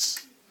of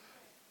this?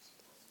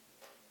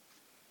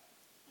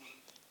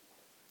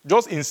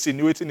 Just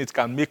insinuating it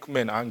can make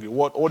men angry.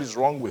 What is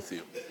wrong with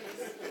you?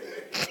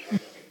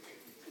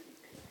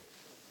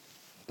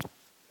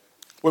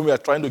 When we are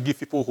trying to give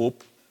people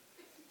hope,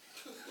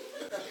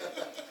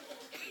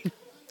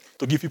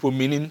 to give people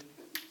meaning,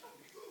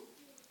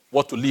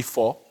 what to live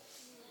for,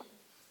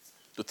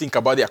 to think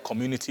about their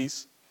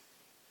communities,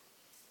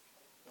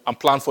 and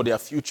plan for their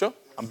future,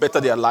 and better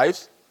their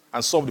lives,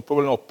 and solve the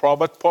problem of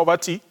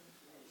poverty,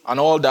 and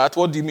all that.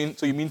 What do you mean?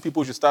 So you mean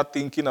people should start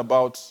thinking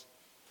about,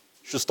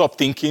 should stop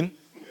thinking?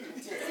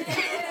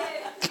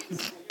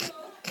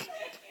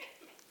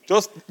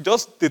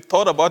 Just the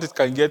thought about it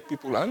can get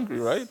people angry,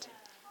 right?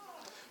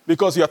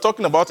 Because you are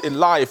talking about a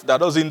life that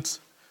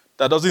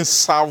doesn't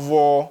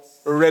serve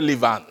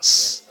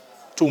relevance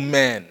to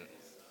men,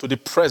 to the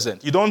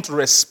present. You don't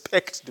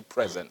respect the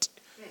present.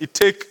 You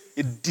take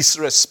a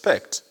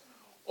disrespect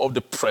of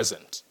the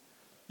present.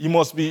 You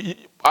must be,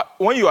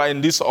 when you are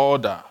in this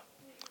order,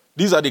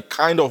 these are the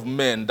kind of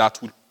men that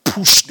will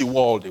push the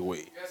world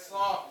away. Yes, sir.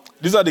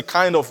 These are the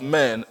kind of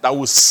men that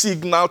will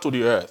signal to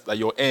the earth that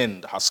your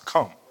end has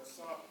come. Yes,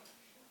 sir.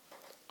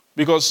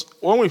 Because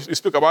when we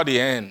speak about the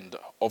end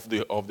of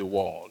the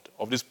world,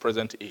 of this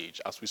present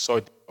age, as we saw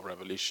it in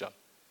Revelation,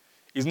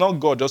 it's not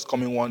God just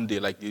coming one day,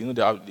 like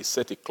they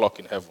set a clock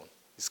in heaven.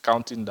 It's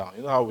counting down.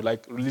 You know how we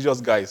like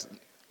religious guys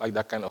like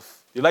that kind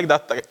of, you like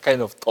that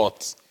kind of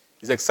thought.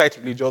 It's excites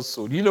religious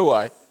soul. Do you know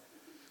why?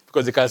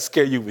 Because they can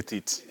scare you with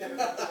it.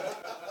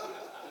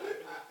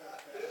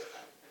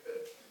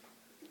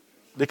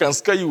 They can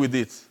scare you with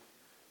it.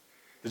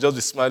 They just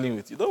be smiling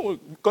with you.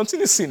 Don't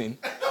continue sinning.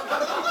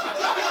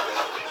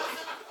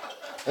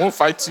 I won't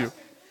fight you.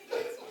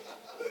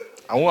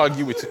 I won't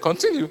argue with you.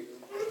 Continue.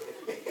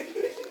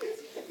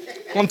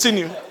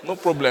 Continue. No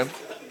problem.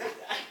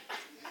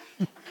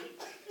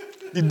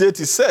 The date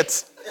is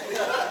set.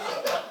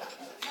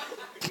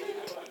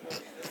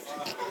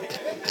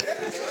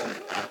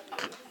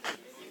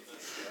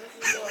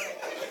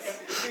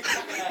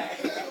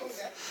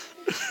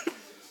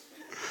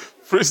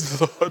 Praise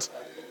the Lord.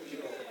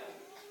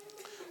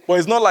 But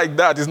it's not like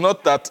that. It's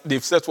not that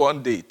they've set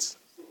one date.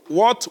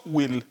 What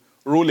will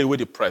roll away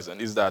the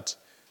present is that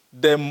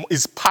there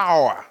is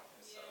power.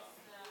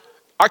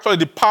 Actually,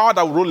 the power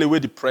that will roll away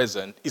the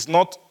present is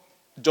not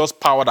just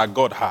power that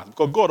God has.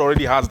 Because God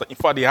already has that. In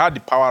fact, he had the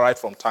power right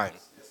from time.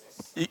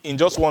 In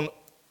just one,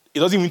 he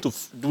doesn't need to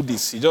do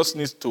this. He just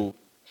needs to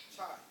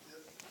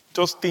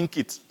just think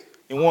it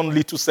in one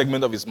little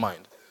segment of his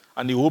mind.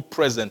 And the whole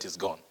present is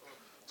gone.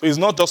 So it's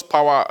not just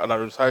power that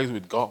resides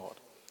with God.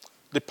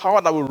 The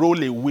power that will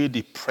roll away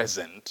the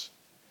present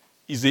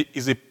is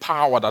a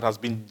power that has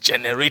been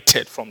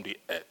generated from the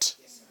earth.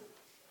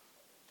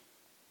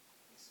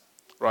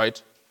 Right?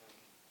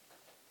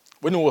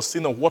 When it was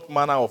seen of what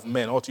manner of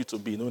men ought you to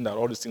be, knowing that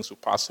all these things will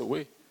pass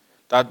away.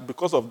 That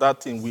because of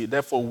that thing,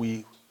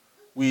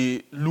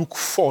 we look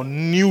for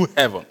new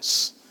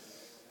heavens.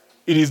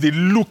 It is the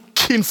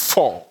looking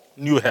for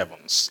new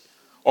heavens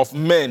of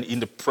men in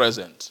the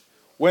present.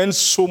 When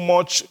so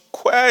much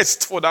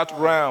quest for that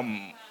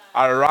realm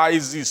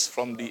arises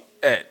from the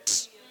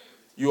earth,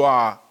 you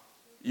are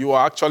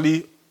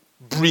actually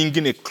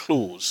bringing a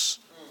close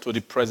to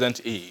the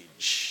present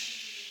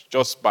age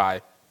just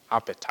by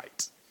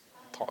appetite,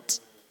 thought.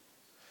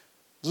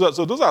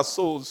 So those are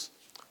souls.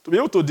 To be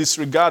able to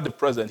disregard the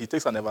present, it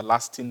takes an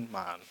everlasting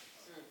man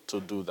to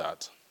do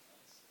that.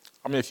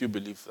 How many of you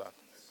believe that?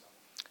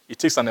 It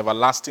takes an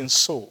everlasting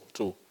soul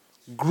to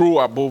grow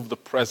above the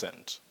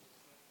present.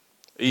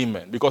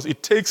 Amen. Because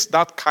it takes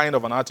that kind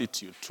of an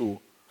attitude to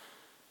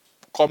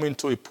come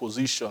into a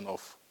position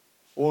of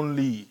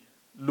only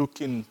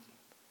looking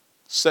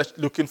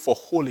for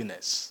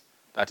holiness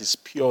that is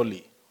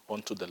purely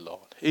unto the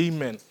Lord.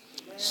 Amen.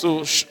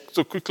 So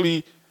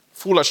quickly,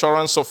 full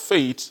assurance of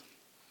faith,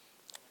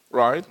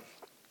 right?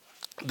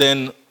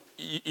 Then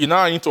you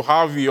now need to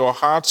have your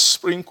heart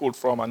sprinkled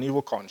from an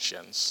evil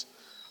conscience.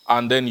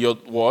 And then your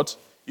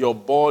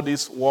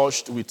bodies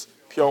washed with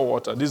pure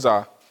water. These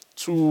are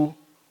two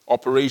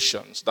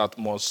operations that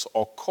must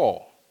occur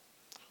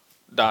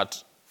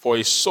that for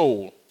a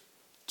soul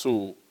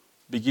to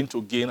begin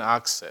to gain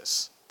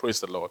access, praise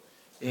the Lord,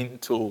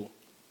 into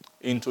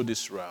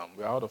this realm.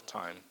 We're out of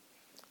time.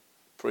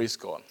 Praise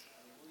God.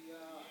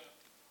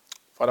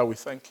 Father, we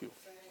thank you.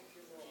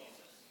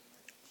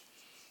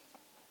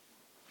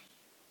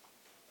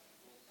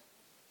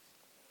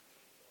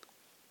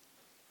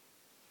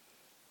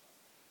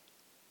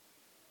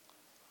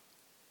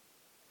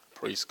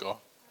 Praise God.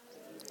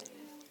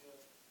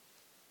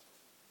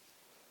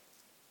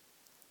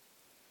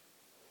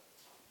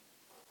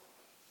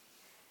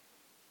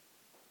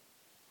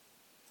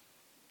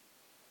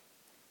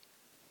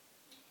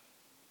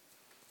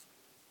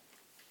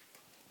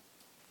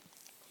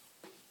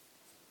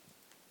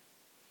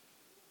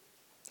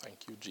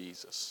 Thank you,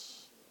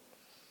 Jesus.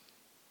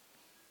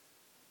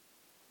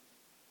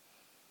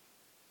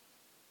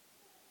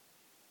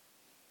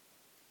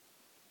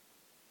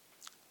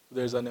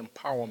 There's an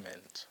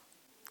empowerment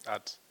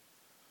that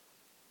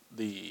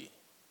the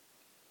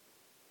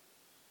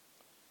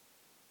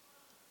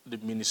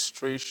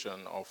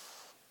ministration of,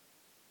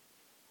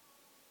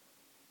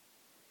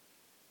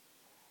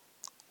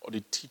 or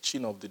the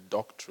teaching of the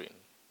doctrine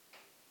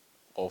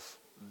of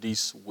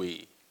this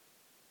way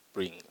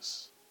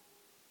brings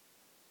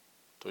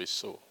to a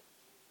soul.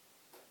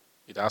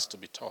 It has to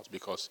be taught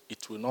because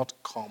it will not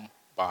come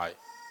by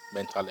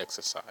mental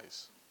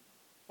exercise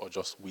or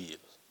just will,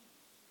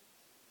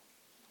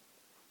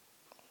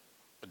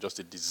 or just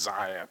a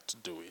desire to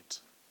do it.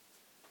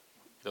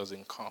 It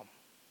doesn't come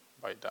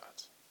by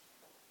that.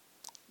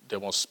 There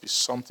must be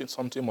something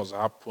must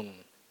happen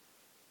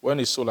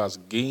when a soul has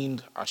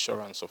gained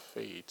assurance of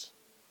faith,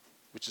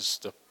 which is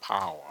the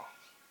power,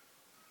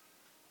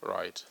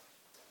 right?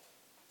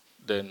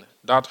 Then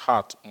that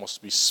heart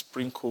must be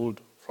sprinkled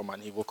from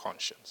an evil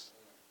conscience.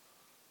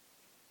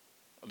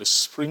 The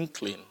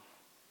sprinkling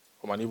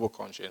from an evil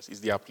conscience is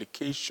the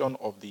application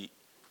of the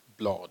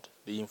blood,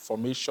 the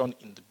information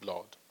in the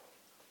blood,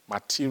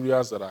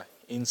 materials that are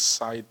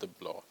inside the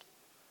blood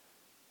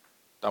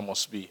that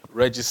must be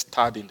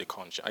registered in the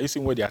conscience. Are you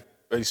seeing where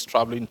it's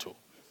traveling to?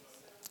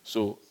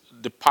 So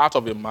the part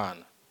of a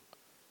man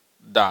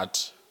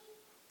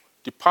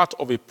the part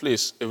of a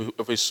place,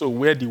 of a soul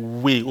where the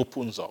way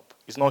opens up,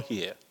 is not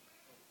here.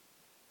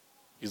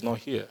 It's not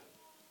here.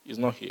 It's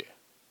not here.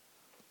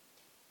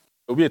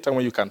 There will be a time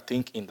when you can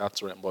think in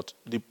that realm, but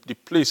the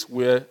place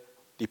where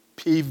they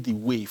pave the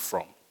way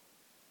from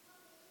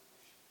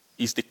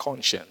is the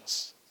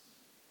conscience.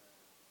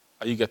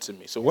 Are you getting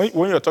me? So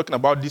when you're talking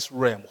about this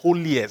realm,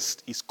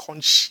 holiest is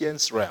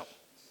conscience realm.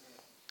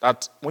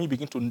 That when you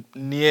begin to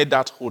near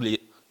that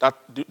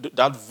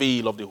that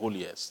veil of the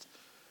holiest,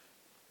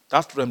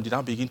 that realm did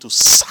not begin to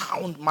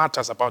sound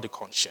matters about the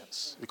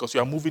conscience, because you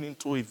are moving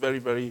into a very,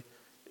 very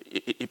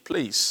a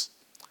place.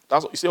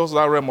 You see, also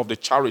that realm of the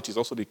charity is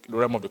also the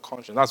realm of the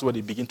conscience. That's where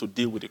they begin to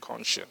deal with the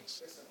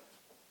conscience.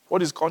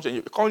 What is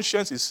conscience?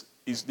 Conscience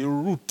is the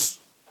root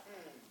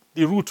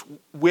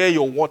where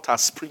your water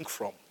springs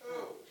from.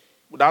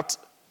 That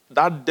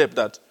depth,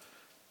 that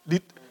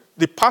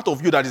the part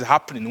of you that is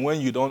happening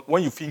when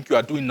you think you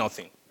are doing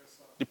nothing.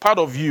 The part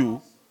of you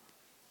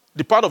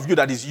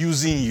that is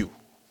using you.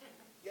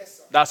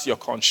 That's your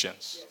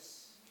conscience.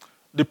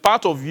 The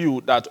part of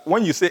you that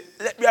when you say,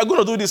 we are going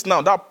to do this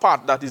now, that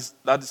part that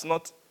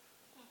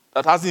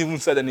hasn't even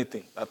said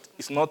anything. That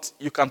is not,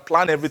 you can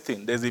plan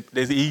everything. There's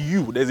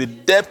a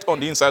depth on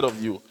the inside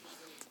of you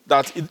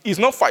that it's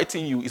not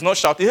fighting you. It's not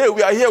shouting, hey,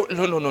 we are here.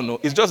 No.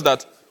 It's just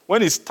that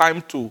when it's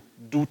time to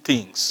do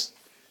things,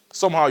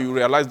 somehow you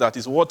realize that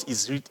is what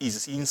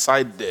is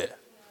inside there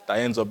that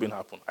ends up being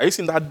happening. Are you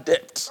seeing that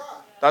depth?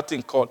 That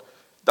thing called,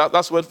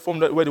 that's where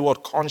the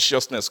word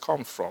consciousness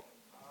comes from.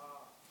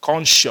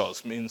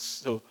 Conscious means,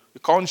 so the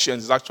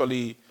conscience is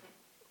actually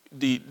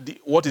the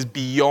what is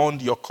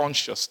beyond your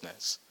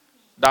consciousness.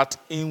 That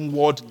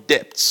inward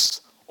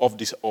depths of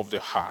the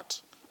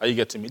heart. Are you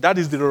getting me? That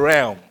is the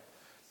realm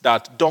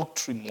that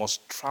doctrine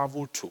must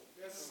travel to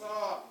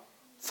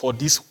for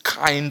this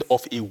kind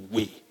of a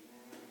way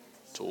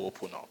to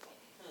open up.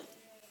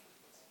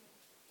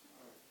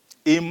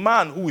 A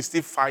man who is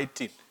still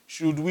fighting,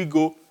 should we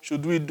go?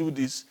 Should we do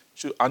this?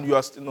 And you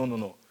are still,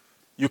 no.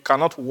 You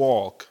cannot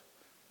walk.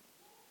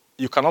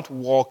 You cannot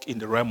walk in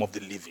the realm of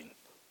the living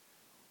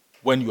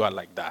when you are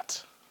like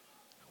that.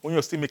 When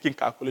you're still making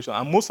calculations.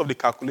 And most of the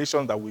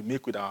calculations that we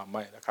make with our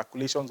mind are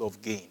calculations of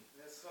gain.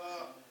 Yes,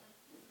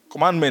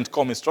 commandment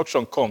comes,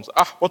 instruction comes.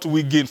 What do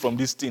we gain from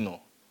this thing?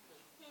 No?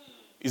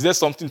 Is there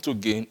something to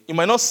gain? You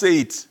might not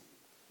say it.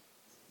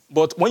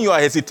 But when you are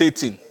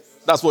hesitating,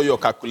 that's what you're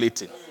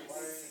calculating.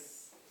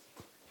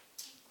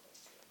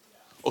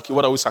 Okay,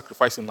 what are we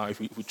sacrificing now if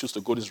we choose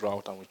to go this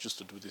route and we choose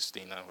to do this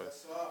thing? And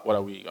what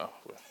are we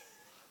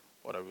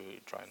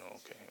trying to,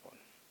 okay.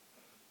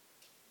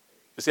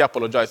 You say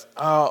apologize.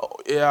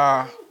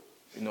 Yeah,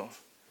 you know.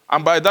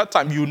 And by that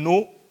time, you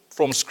know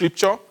from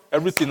scripture,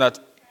 everything that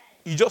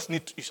you just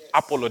need to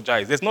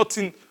apologize. There's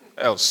nothing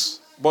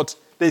else. But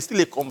there's still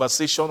a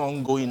conversation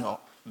ongoing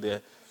out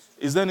there.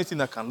 Is there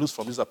anything I can lose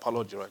from this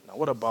apology right now?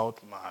 What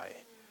about my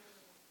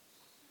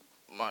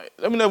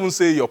let me not even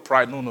say your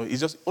pride. No.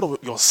 It's just what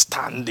about your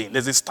standing?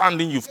 There's a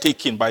standing you've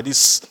taken by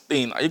this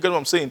thing. Are you getting what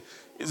I'm saying?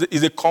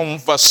 It's a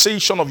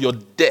conversation of your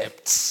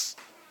depths.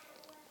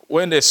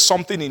 When there's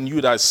something in you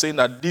that's saying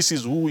that this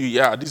is who we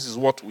are, this is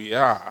what we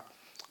are.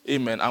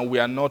 Amen. And we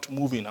are not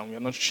moving and we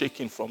are not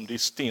shaking from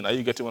this thing. Are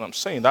you getting what I'm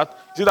saying?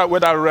 See that where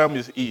that realm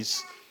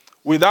is?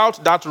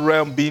 Without that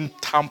realm being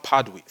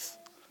tampered with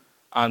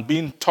and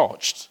being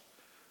touched,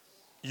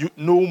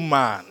 no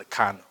man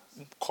can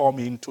come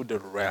into the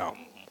realm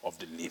of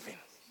the living.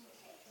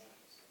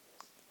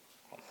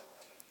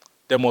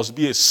 There must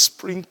be a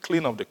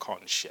sprinkling of the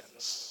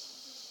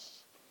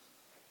conscience,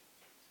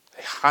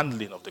 a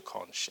handling of the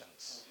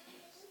conscience.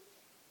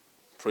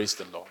 Praise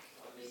the Lord.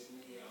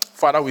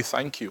 Father, we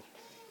thank you.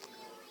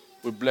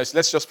 We bless.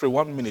 Let's just pray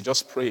 1 minute.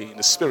 Just pray in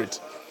the spirit.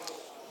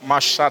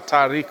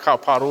 Mashatarika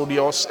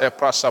parodios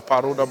eprasa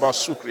paroda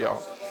basukria.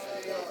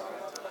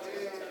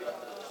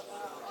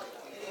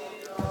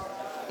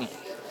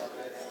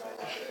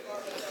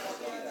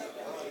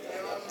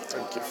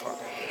 Thank you,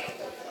 Father.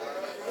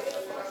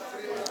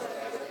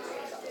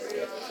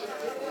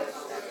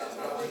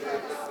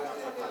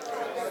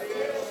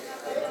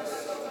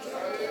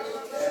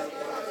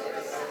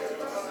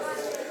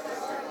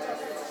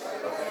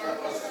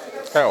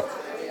 Help.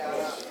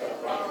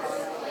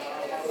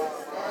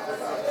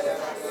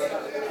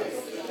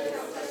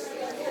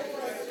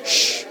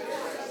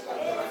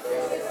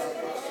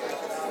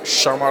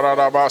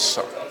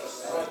 Shamarabasa.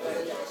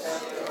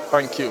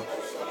 Thank you.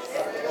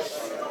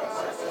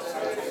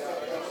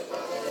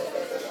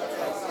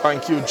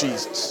 Thank you,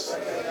 Jesus.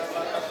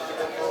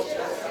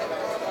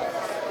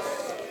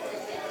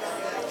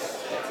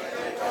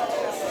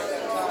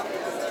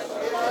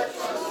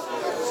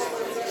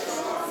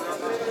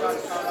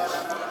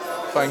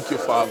 Thank you,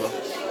 Father.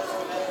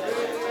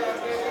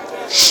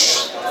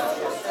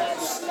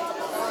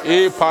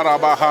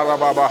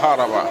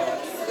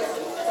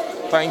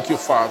 Thank you,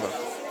 Father.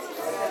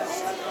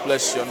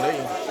 Bless your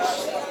name.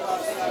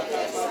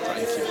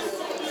 Thank you.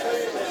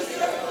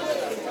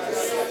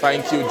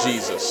 Thank you,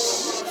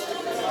 Jesus.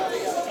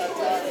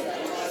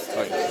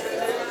 Thank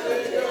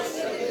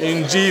you.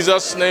 In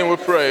Jesus' name we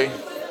pray.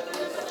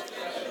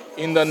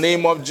 In the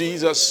name of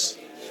Jesus.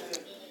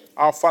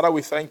 Our Father,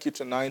 we thank you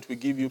tonight. We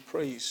give you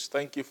praise.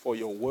 Thank you for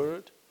your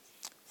word.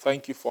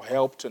 Thank you for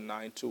help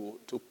tonight to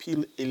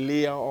peel a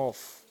layer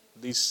off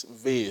this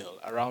veil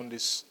around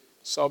this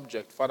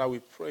subject. Father, we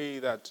pray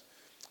that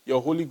your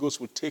Holy Ghost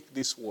will take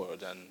this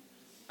word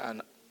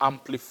and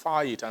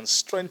amplify it and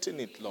strengthen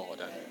it,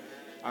 Lord,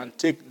 and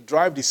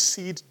drive the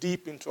seed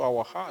deep into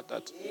our heart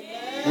that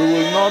we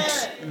will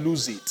not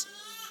lose it.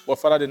 But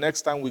Father, the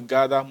next time we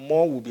gather,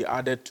 more will be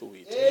added to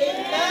it.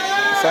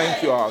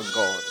 Thank you, our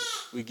God.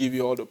 We give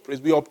you all the praise.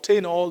 We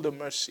obtain all the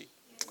mercy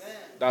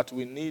that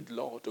we need,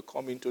 Lord, to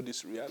come into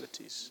these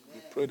realities.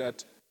 We pray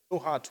that no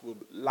heart will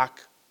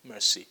lack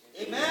mercy.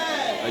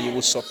 That you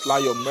will supply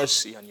your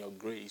mercy and your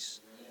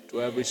grace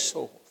to every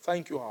soul.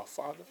 Thank you, our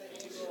Father.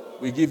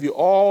 We give you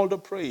all the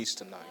praise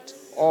tonight,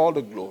 all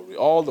the glory,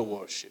 all the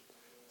worship.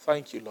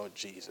 Thank you, Lord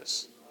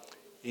Jesus.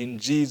 In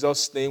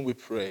Jesus' name we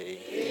pray.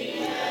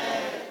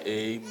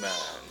 Amen.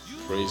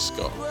 Praise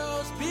God.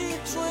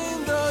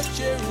 Between the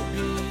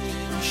cherubim,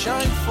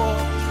 shine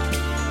forth.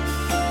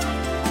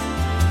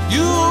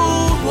 You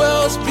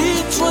dwells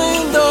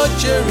between the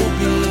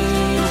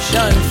cherubim,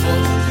 shine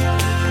forth.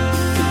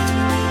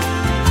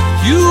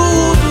 You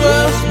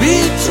dwells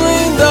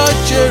between the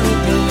cherubim.